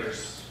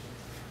chambers.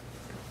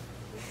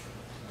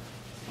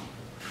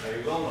 Now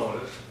you will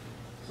notice,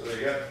 so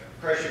you got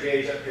pressure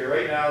gauge up here.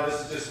 Right now,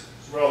 this is just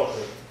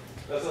relative.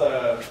 That's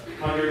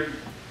 100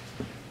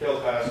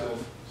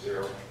 kilopascals,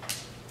 0.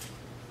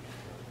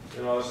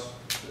 You know,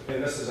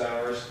 and this is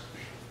ours.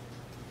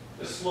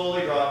 Just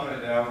slowly dropping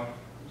it down.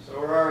 So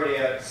we're already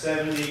at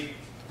 70%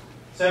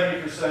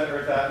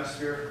 Earth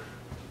atmosphere.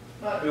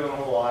 Not doing a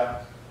whole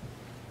lot.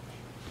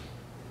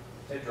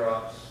 It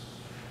drops.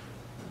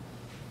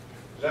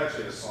 There's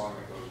actually a song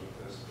that goes with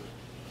this.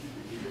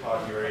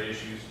 Copyright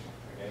issues,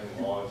 again,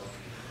 laws.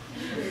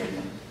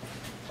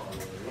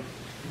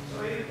 So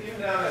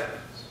even down at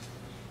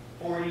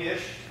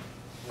 40-ish,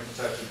 which is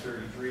actually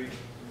 33,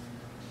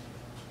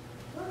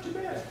 not too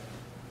bad.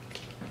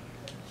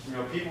 You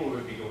know, people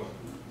would be going.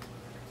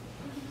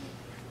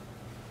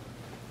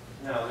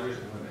 Now there's a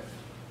limit.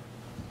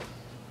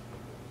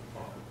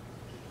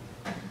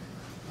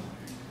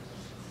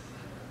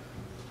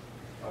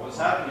 Now what's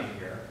happening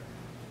here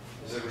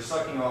is that we're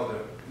sucking all the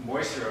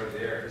moisture out of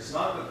the air. It's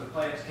not that the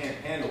plants can't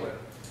handle it.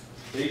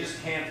 They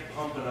just can't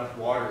pump enough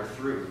water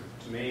through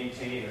to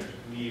maintain their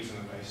leaves in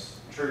a nice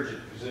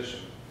turgid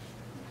position.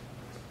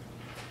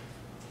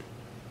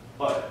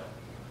 But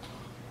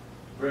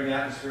bring the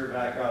atmosphere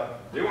back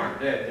up. They weren't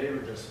dead, they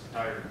were just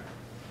tired.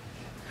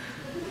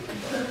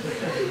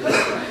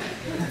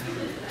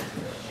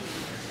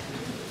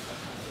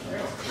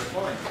 They're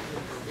fine.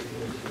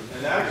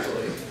 And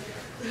actually,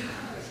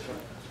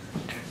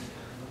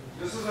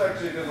 this is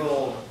actually a good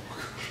little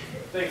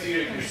thing for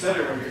you to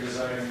consider when you're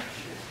designing.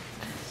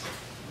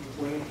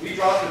 When we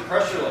drop the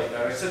pressure like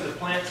that, I said the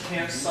plants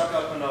can't suck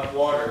up enough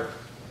water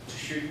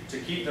to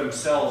keep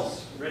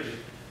themselves rigid.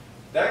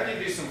 That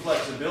gives you some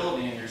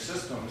flexibility in your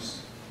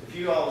systems. If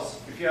you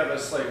have a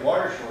slight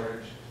water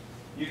shortage,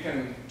 you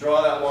can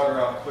draw that water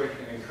out quick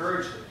and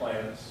encourage the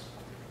plants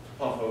to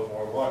pump out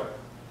more water.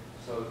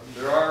 So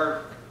there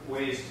are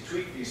ways to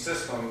tweak these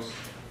systems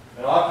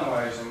and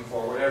optimize them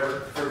for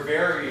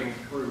varying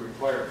crew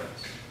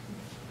requirements.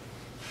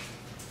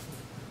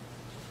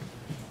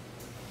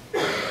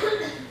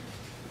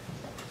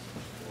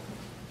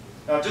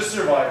 Now, just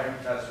surviving,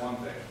 that's one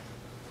thing.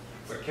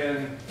 But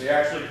can they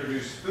actually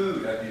produce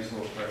food at these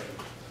low pressures?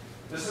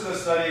 This is a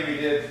study we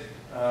did.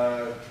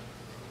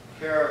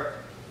 Kara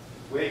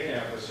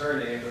Waycamp was her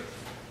name, but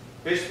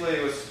basically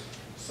it was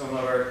some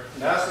of our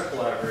NASA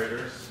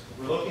collaborators.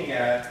 We're looking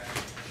at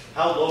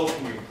how low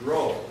can you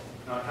grow,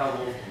 not how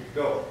low can you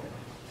go.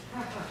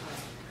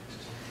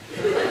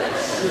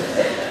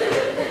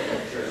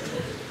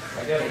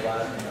 I get a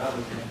lot of that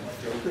was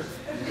jokes.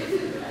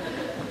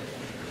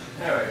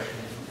 Anyway,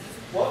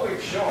 what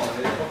we've shown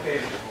is, okay,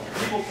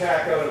 people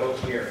cack out about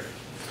here.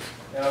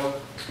 Now,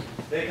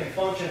 they can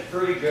function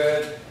pretty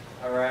good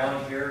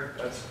around here.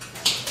 That's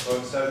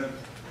about 7. In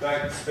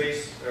fact,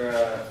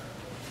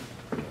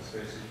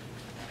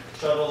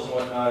 shuttles and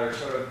whatnot are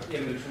sort of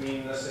in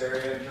between this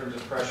area in terms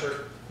of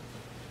pressure.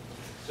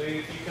 So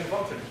you can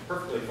function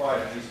perfectly fine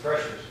at these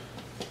pressures.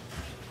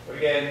 But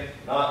again,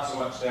 not so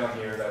much down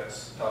here.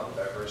 That's top of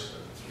diversity.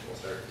 People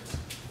start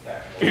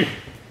cacking.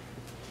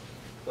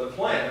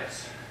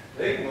 plants,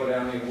 they can go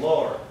down even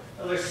lower.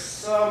 Now there's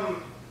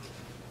some,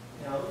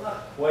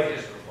 not quite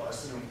as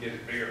robust, they don't get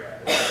it bigger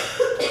at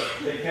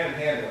it. They can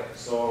handle it.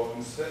 So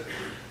instead,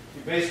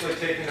 you're basically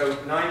taking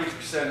out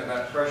 90% of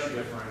that pressure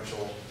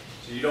differential,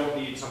 so you don't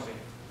need something,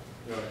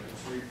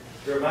 it's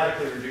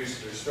dramatically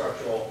reduced their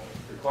structural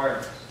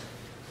requirements.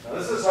 Now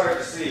this is hard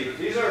to see, but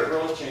these are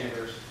growth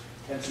chambers,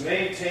 and to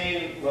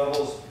maintain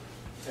levels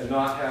and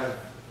not have,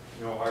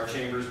 our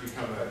chambers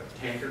become a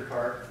tanker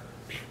car,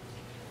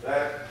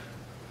 that's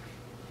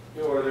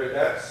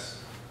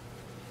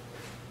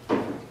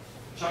a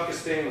chunk of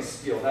stainless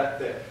steel, that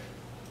thick,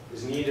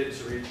 is needed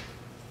to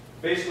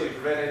basically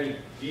prevent any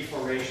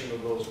deformation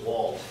of those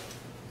walls.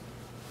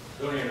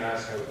 Don't even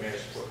ask how we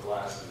managed to put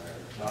glass in there,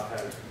 not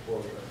having control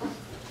of it.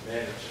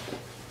 Manage.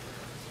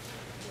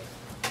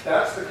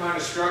 That's the kind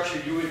of structure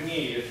you would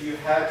need if you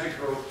had to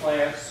grow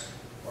plants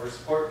or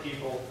support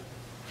people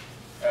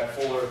at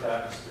full Earth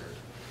atmosphere.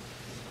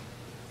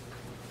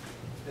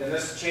 And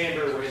this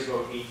chamber weighs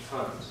about 8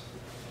 tons.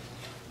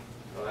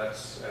 Well,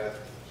 that's at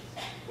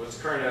what's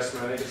the current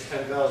estimate? I think it's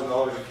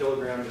 $10,000 a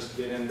kilogram just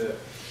to get into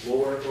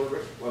low Earth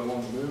orbit, let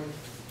alone the moon.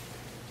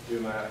 Do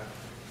math.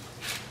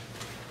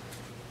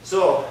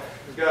 So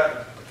we've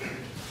got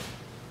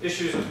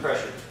issues with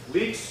pressure.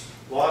 Leaks,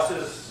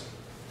 losses.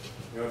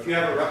 If you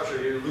have a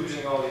rupture, you're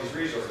losing all these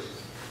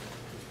resources.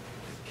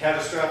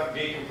 Catastrophic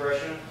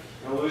decompression.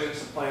 Losing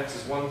some plants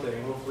is one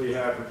thing. Hopefully you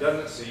have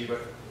redundancy,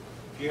 but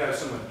if you have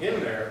someone in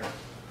there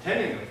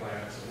tending the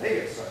plants and they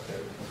get sucked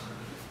out,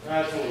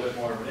 that's a little bit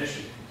more of an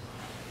issue.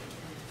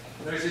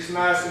 And there's these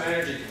mass and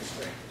energy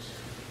constraints.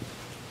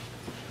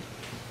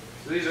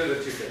 So these are the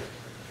two things.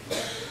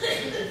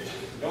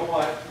 You don't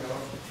want,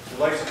 the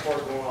life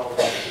support going all the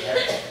way to the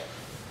head.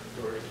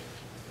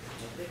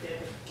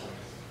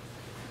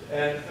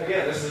 And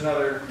again, this is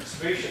another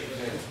spaceship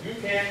example. You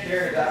can't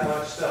carry that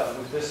much stuff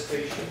with this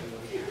spaceship.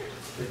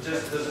 It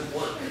just doesn't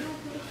work.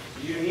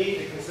 You need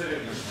to consider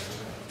these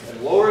things.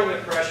 And lowering the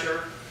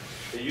pressure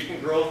that you can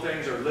grow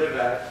things or live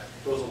at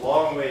goes a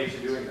long way to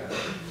doing that.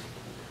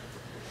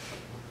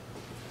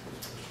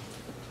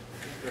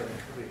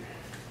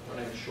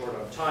 Running short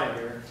on time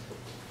here.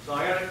 So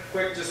I'm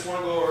going to just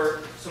want to go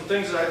over some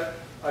things that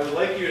I would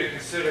like you to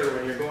consider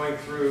when you're going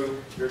through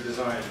your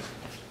designs.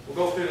 We'll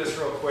go through this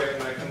real quick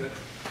and I can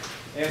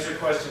answer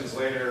questions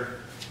later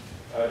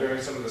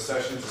during some of the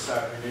sessions this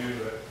afternoon.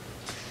 But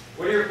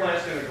what are your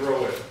plants going to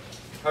grow with?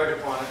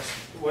 Hydroponics.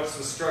 What's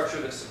the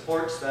structure that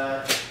supports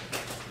that?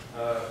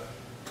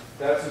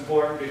 That's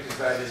important because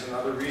that is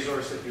another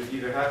resource that you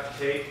either have to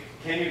take.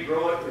 Can you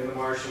grow it in the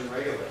Martian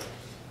regularly?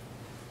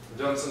 We've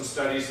done some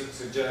studies that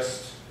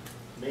suggest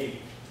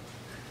maybe.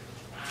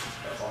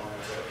 That's all I'm going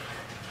to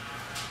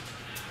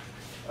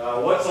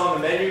say. What's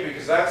on the menu?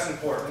 Because that's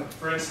important.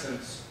 For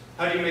instance,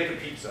 how do you make a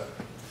pizza?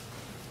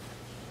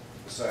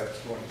 Besides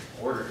going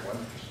to order one,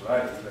 that's what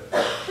I do.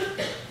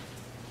 But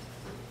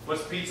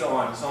what's pizza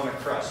on? It's on a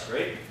crust,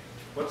 right?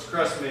 What's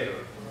crust made of?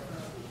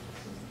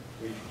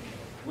 Wheat.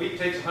 Wheat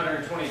takes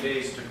 120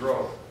 days to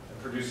grow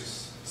and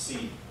produces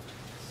seed.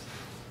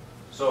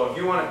 So if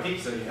you want a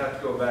pizza, you have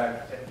to go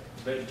back to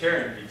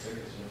vegetarian pizza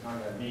because you're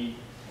not going to meat.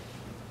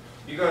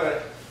 You got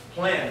to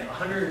plan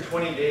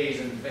 120 days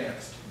in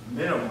advance,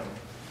 minimum,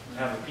 to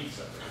have a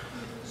pizza.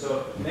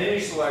 So menu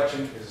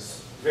selection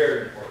is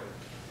very important.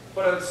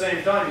 But at the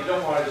same time, you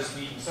don't want to just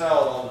eat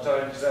salad all the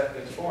time because that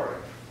gets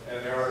boring.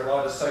 And there are a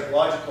lot of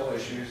psychological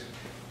issues,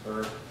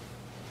 or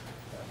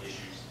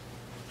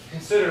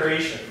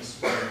considerations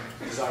when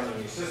designing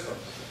these systems.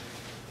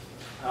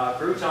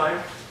 Brew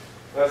time,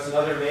 that's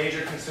another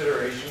major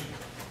consideration.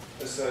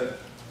 Is that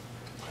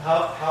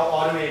how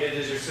automated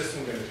is your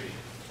system going to be?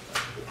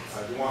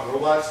 Do you want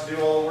robots to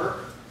do all the work?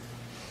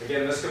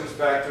 Again, this comes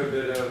back to a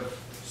bit of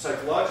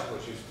psychological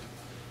issues.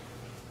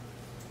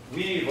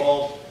 We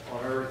evolved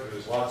on Earth,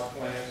 there's lots of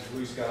planets,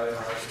 blue sky, and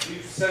Mars. If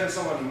you send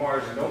someone to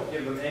Mars and don't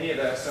give them any of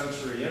that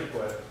sensory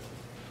input,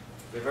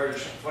 they've already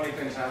funny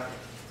things happen.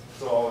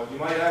 So you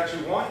might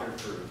actually want your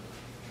crew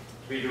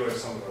to be doing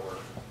some of the work.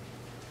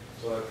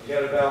 So you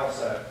got to balance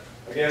that.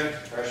 Again,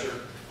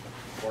 pressure,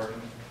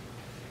 important.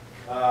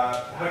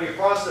 How do you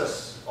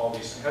process all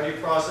these things? How do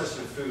you process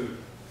your food?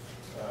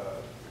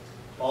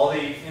 All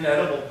the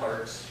inedible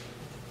parts.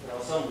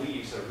 Some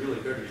leaves are really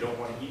good. You don't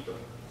want to eat them,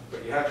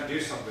 but you have to do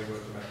something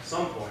with them at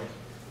some point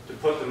to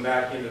put them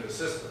back into the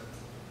system.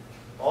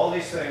 All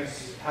these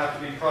things have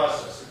to be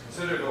processed. So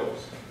consider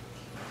those.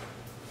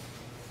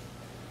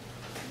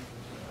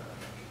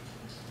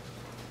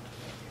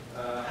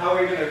 How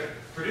are you going to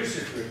produce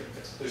your food?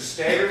 There's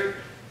staggered.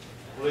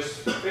 Well,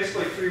 there's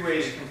basically 3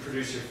 ways you can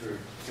produce your food.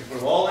 You can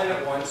put it all in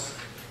at once,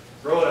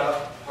 grow it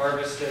up,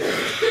 harvest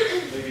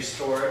it, maybe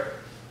store it,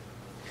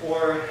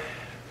 or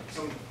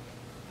some,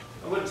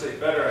 I wouldn't say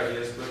better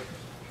ideas, but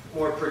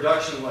more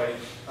production-like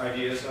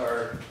ideas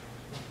are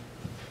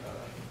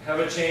have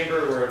a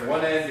chamber where in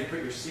one end you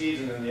put your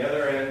seeds and in the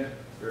other end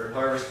you're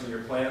harvesting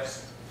your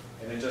plants,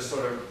 and it just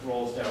sort of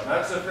rolls down.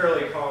 That's a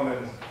fairly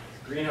common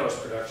greenhouse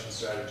production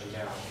strategy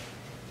now.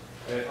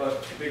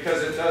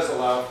 Because it does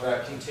allow for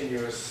that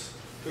continuous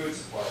food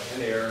supply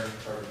and air and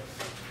carbon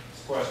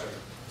sequestering.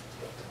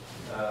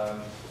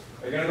 Are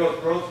you going to go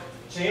with growth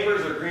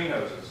chambers or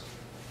greenhouses?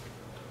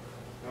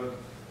 You know,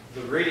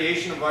 the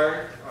radiation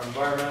environment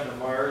on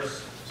Mars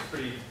is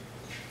pretty,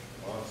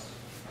 well, it's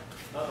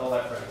not all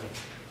that friendly.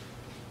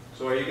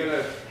 So are you going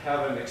to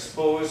have an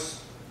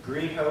exposed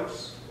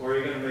greenhouse, or are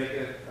you going to make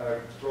it a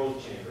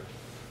growth chamber?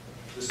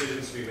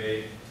 Decisions to be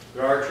made.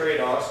 There are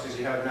trade-offs because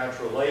you have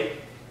natural light,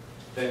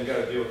 then you've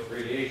got to deal with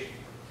radiation.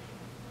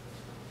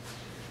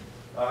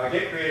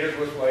 Get creative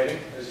with lighting,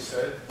 as you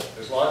said.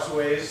 There's lots of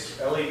ways.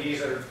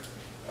 LEDs are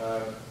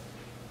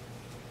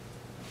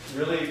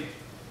really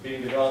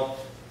being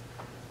developed.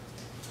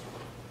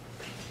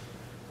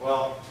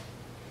 Well,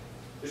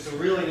 there's some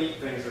really neat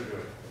things they're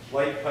doing.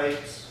 Light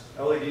pipes,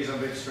 LEDs on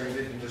big strings,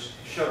 they can just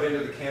shove into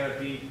the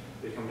canopy.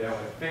 They come down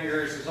with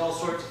fingers. There's all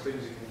sorts of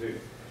things you can do.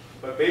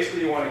 But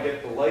basically, you want to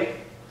get the light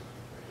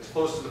as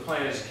close to the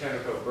plant as you can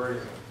without burning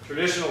them.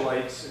 Traditional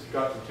lights, if you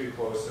got them too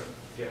close, they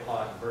get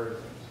hot and burn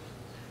things.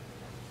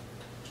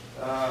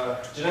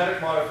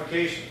 Genetic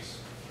modifications.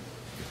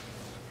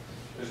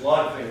 There's a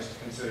lot of things to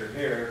consider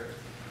here.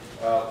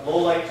 Low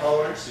light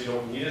tolerance, so you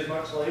don't need as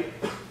much light.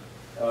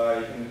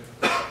 You can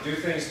do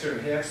things to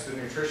enhance the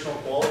nutritional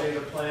quality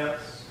of the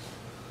plants.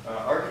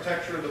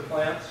 Architecture of the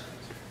plant.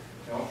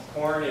 You know,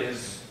 corn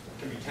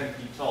can be 10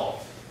 feet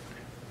tall.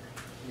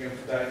 You're going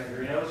to put that in your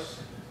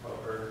greenhouse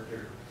or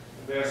your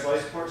advanced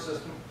life support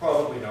system?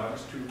 Probably not.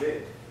 It's too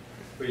big.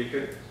 But you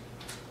could.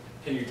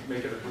 Can you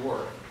make it a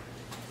dwarf?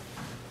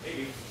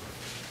 Maybe.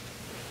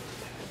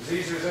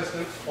 Disease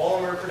resistance,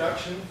 polymer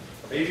production.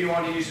 Maybe you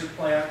want to use your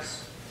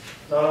plants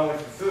not only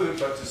for food,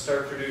 but to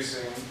start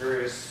producing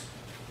various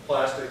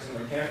plastics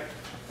and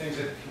things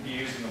that can be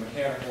used in the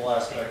mechanical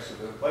aspects of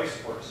the life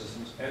support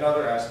systems and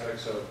other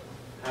aspects of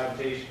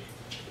habitation.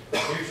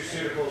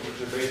 Nutraceuticals,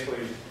 which are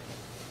basically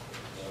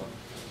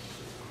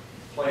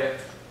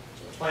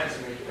plants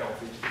that make you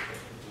healthy.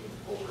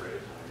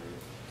 Overrated.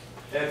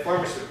 And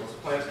pharmaceuticals.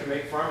 Plants can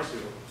make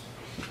pharmaceuticals.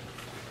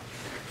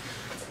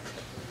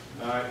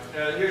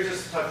 Here's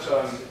just a touch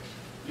on,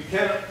 you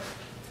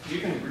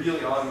can really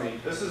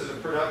automate. This is a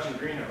production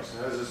greenhouse.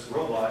 It has this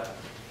robot,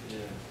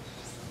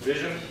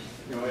 vision.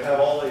 You know, they have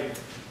all the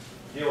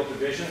deal with the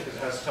vision because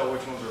it has to tell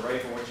which ones are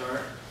ripe and which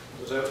aren't.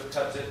 Goes out,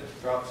 cuts it,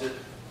 drops it,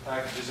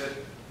 packages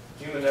it.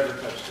 Human never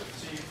touched it.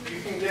 So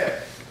you can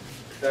get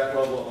that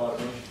level of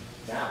automation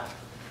now.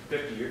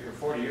 50 years or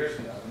 40 years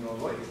from now, who knows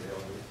what you'll be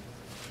able to do.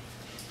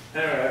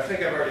 Anyway, I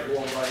think I've already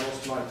blown by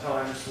most of my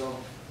time, so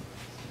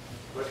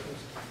questions?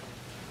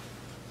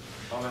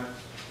 Comments?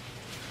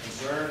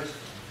 Concerns?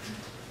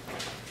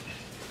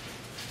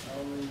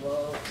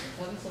 Well, we're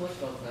talking so much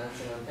about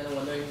plants, and I'm kind of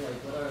wondering, like,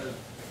 what are,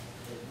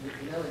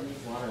 you know, it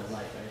needs water and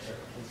light, right? So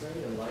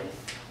concerning the light,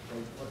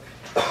 like,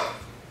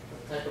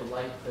 what type of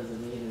light does it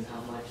need, and how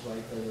much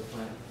light does the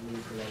plant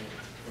need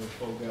for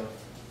full growth?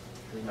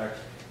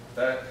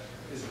 That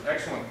is an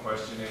excellent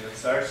question, and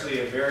it's actually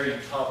a very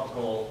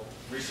topical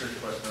research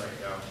question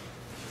right now.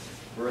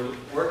 We're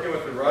working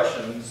with the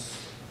Russians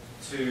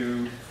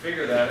to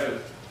figure that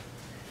out.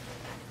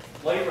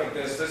 Light like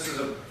this is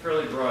a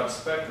fairly broad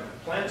spectrum.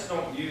 Plants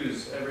don't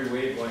use every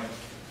wavelength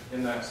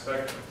in that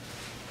spectrum.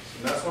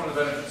 And that's one of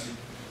the benefits of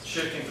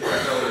shifting to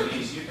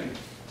LEDs. You can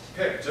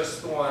pick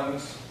just the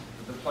ones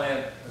that the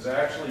plant is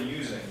actually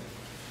using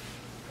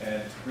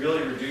and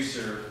really reduce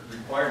your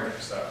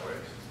requirements that way.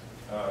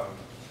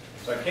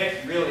 So I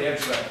can't really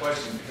answer that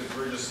question because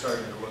we're just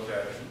starting to look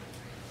at it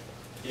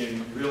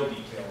in real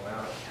detail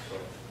now. So,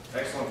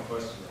 excellent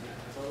question.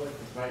 So what is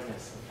the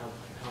brightness?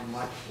 How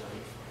much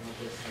light? Not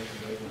just like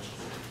the wavelength.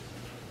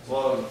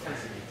 Well,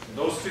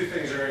 those two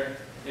things are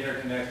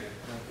interconnected.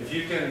 If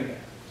you can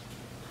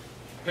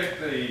pick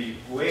the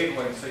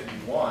wavelengths that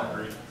you want,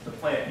 or the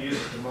plant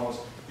uses the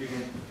most, you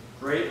can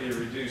greatly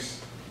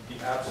reduce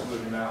the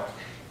absolute amount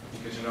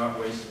because you're not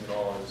wasting it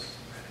all.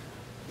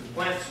 The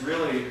plants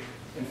really,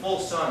 in full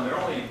sun, they're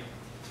only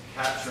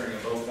capturing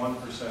about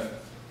 1%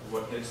 of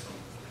what hits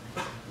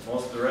them.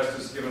 Most of the rest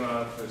is given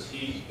off as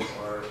heat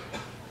or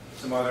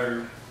some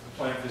other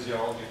plant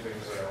physiology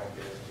things that I won't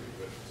get into.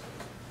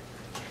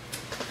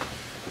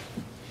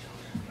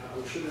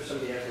 I'm sure there's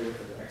somebody out there with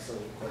an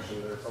excellent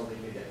question or something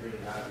maybe that really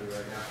mad at me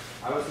right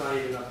now. I was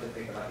naive enough to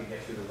think that I could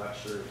get through the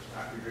lecture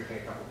after drinking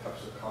a couple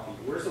cups of coffee.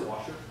 Where's the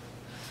washer?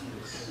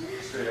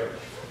 Straight out.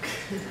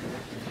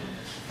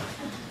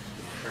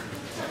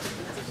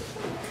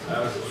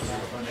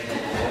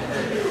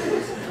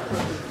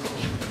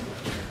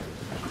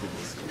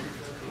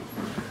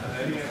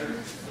 Any other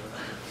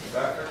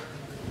factor?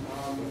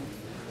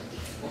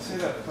 I'll say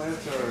that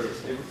plants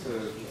are able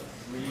to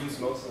reuse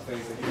most of the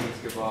things that humans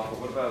give off, but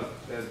what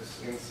about dead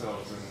skin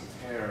cells and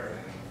hair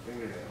and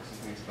fingernails and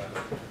things like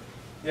that?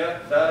 Yeah,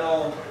 that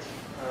all,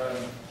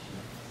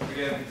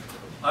 again,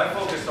 I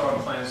focused on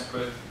plants,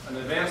 but an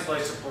advanced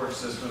life support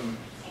system,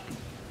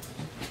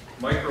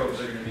 microbes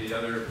are going to be the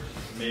other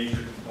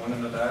major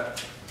component of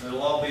that. And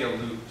it'll all be a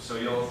loop, so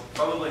you'll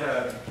probably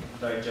have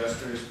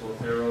digesters, both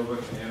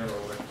aerobic and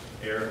anaerobic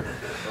air,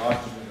 for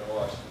oxygen and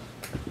oxygen,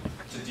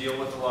 to deal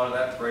with a lot of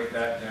that, break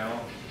that down.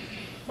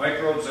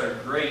 Microbes are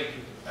great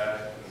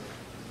at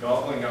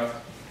gobbling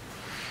up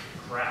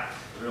crap,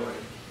 really,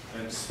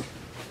 and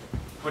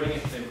putting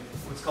it in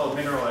what's called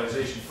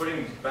mineralization, putting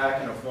it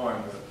back in a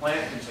form that a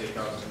plant can take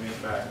out and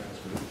make back in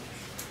its root.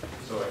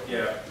 So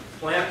yeah,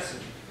 plants,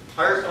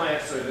 higher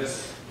plants are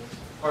this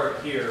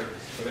part here,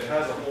 but it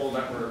has a whole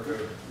network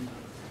of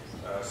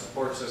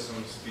support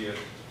systems, be it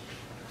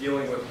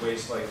dealing with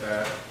waste like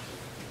that.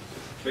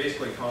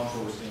 Basically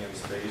composting in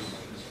space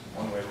is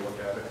one way to look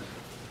at it.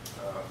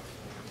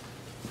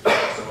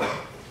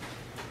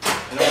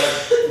 And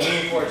other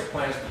meaningful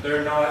plants, but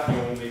they're not the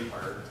only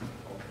part.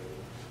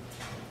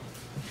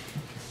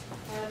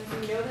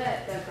 We know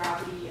that the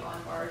gravity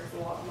on Mars is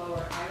a lot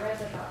lower. I read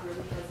that that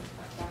really doesn't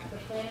affect the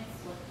plants.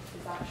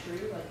 Is that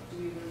true? Like, do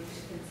we really need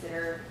to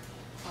consider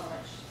how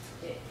much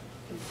it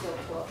can still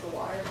pull up the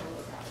water in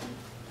low gravity?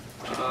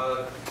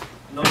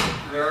 No,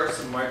 there are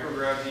some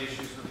microgravity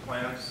issues with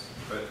plants,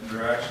 but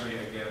they're actually,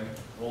 again,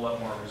 a whole lot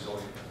more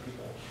resilient than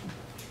people.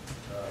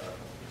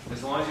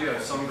 As long as you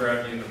have some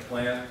gravity in the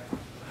plant,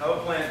 how a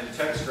plant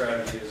detects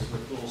gravity is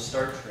with little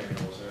starch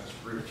granules in its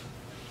root.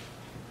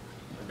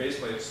 And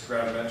basically, it's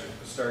gravimetric.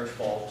 The starch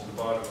falls to the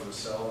bottom of the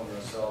cell, and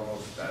the cell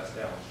knows that that's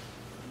down.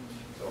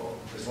 So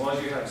as long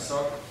as you have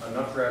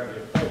enough gravity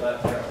to pull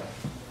that down,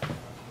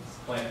 the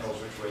plant knows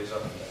which way is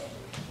up and down.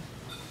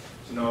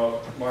 So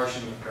no,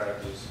 Martian with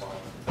gravity is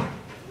fine.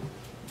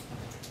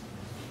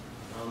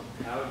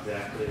 How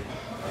exactly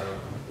are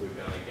we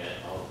going to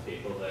get all the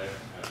people there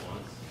at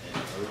once? And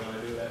are we going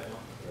to do that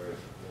once, or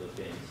will it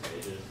be in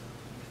stages?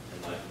 And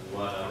like,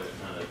 what other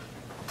kind of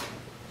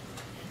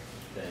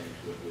things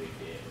would we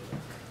be able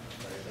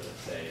to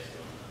say is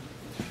going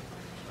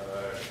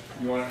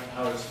on? You want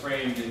how it's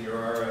framed in your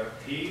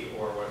RFP,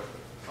 or what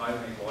I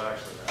think will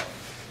actually happen?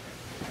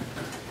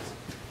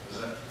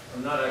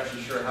 I'm not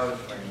actually sure how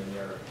it's framed in the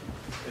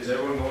RFP. Is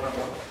everyone going up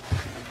one?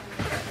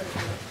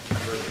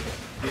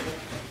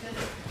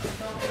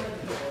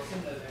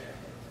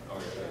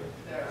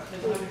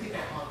 People?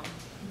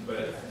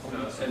 But,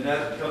 and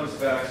that comes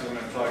back to when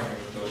I'm talking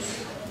with those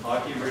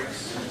hockey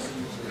rinks.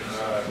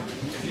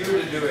 If you were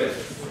to do it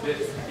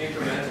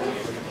incrementally,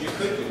 you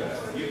could do that.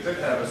 You could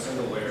have a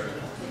single layer,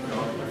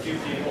 a few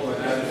people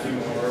and add a few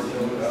more,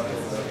 build it up,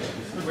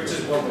 which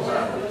is what will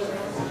happen.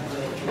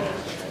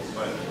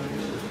 But,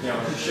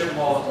 ship them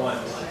all at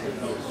once.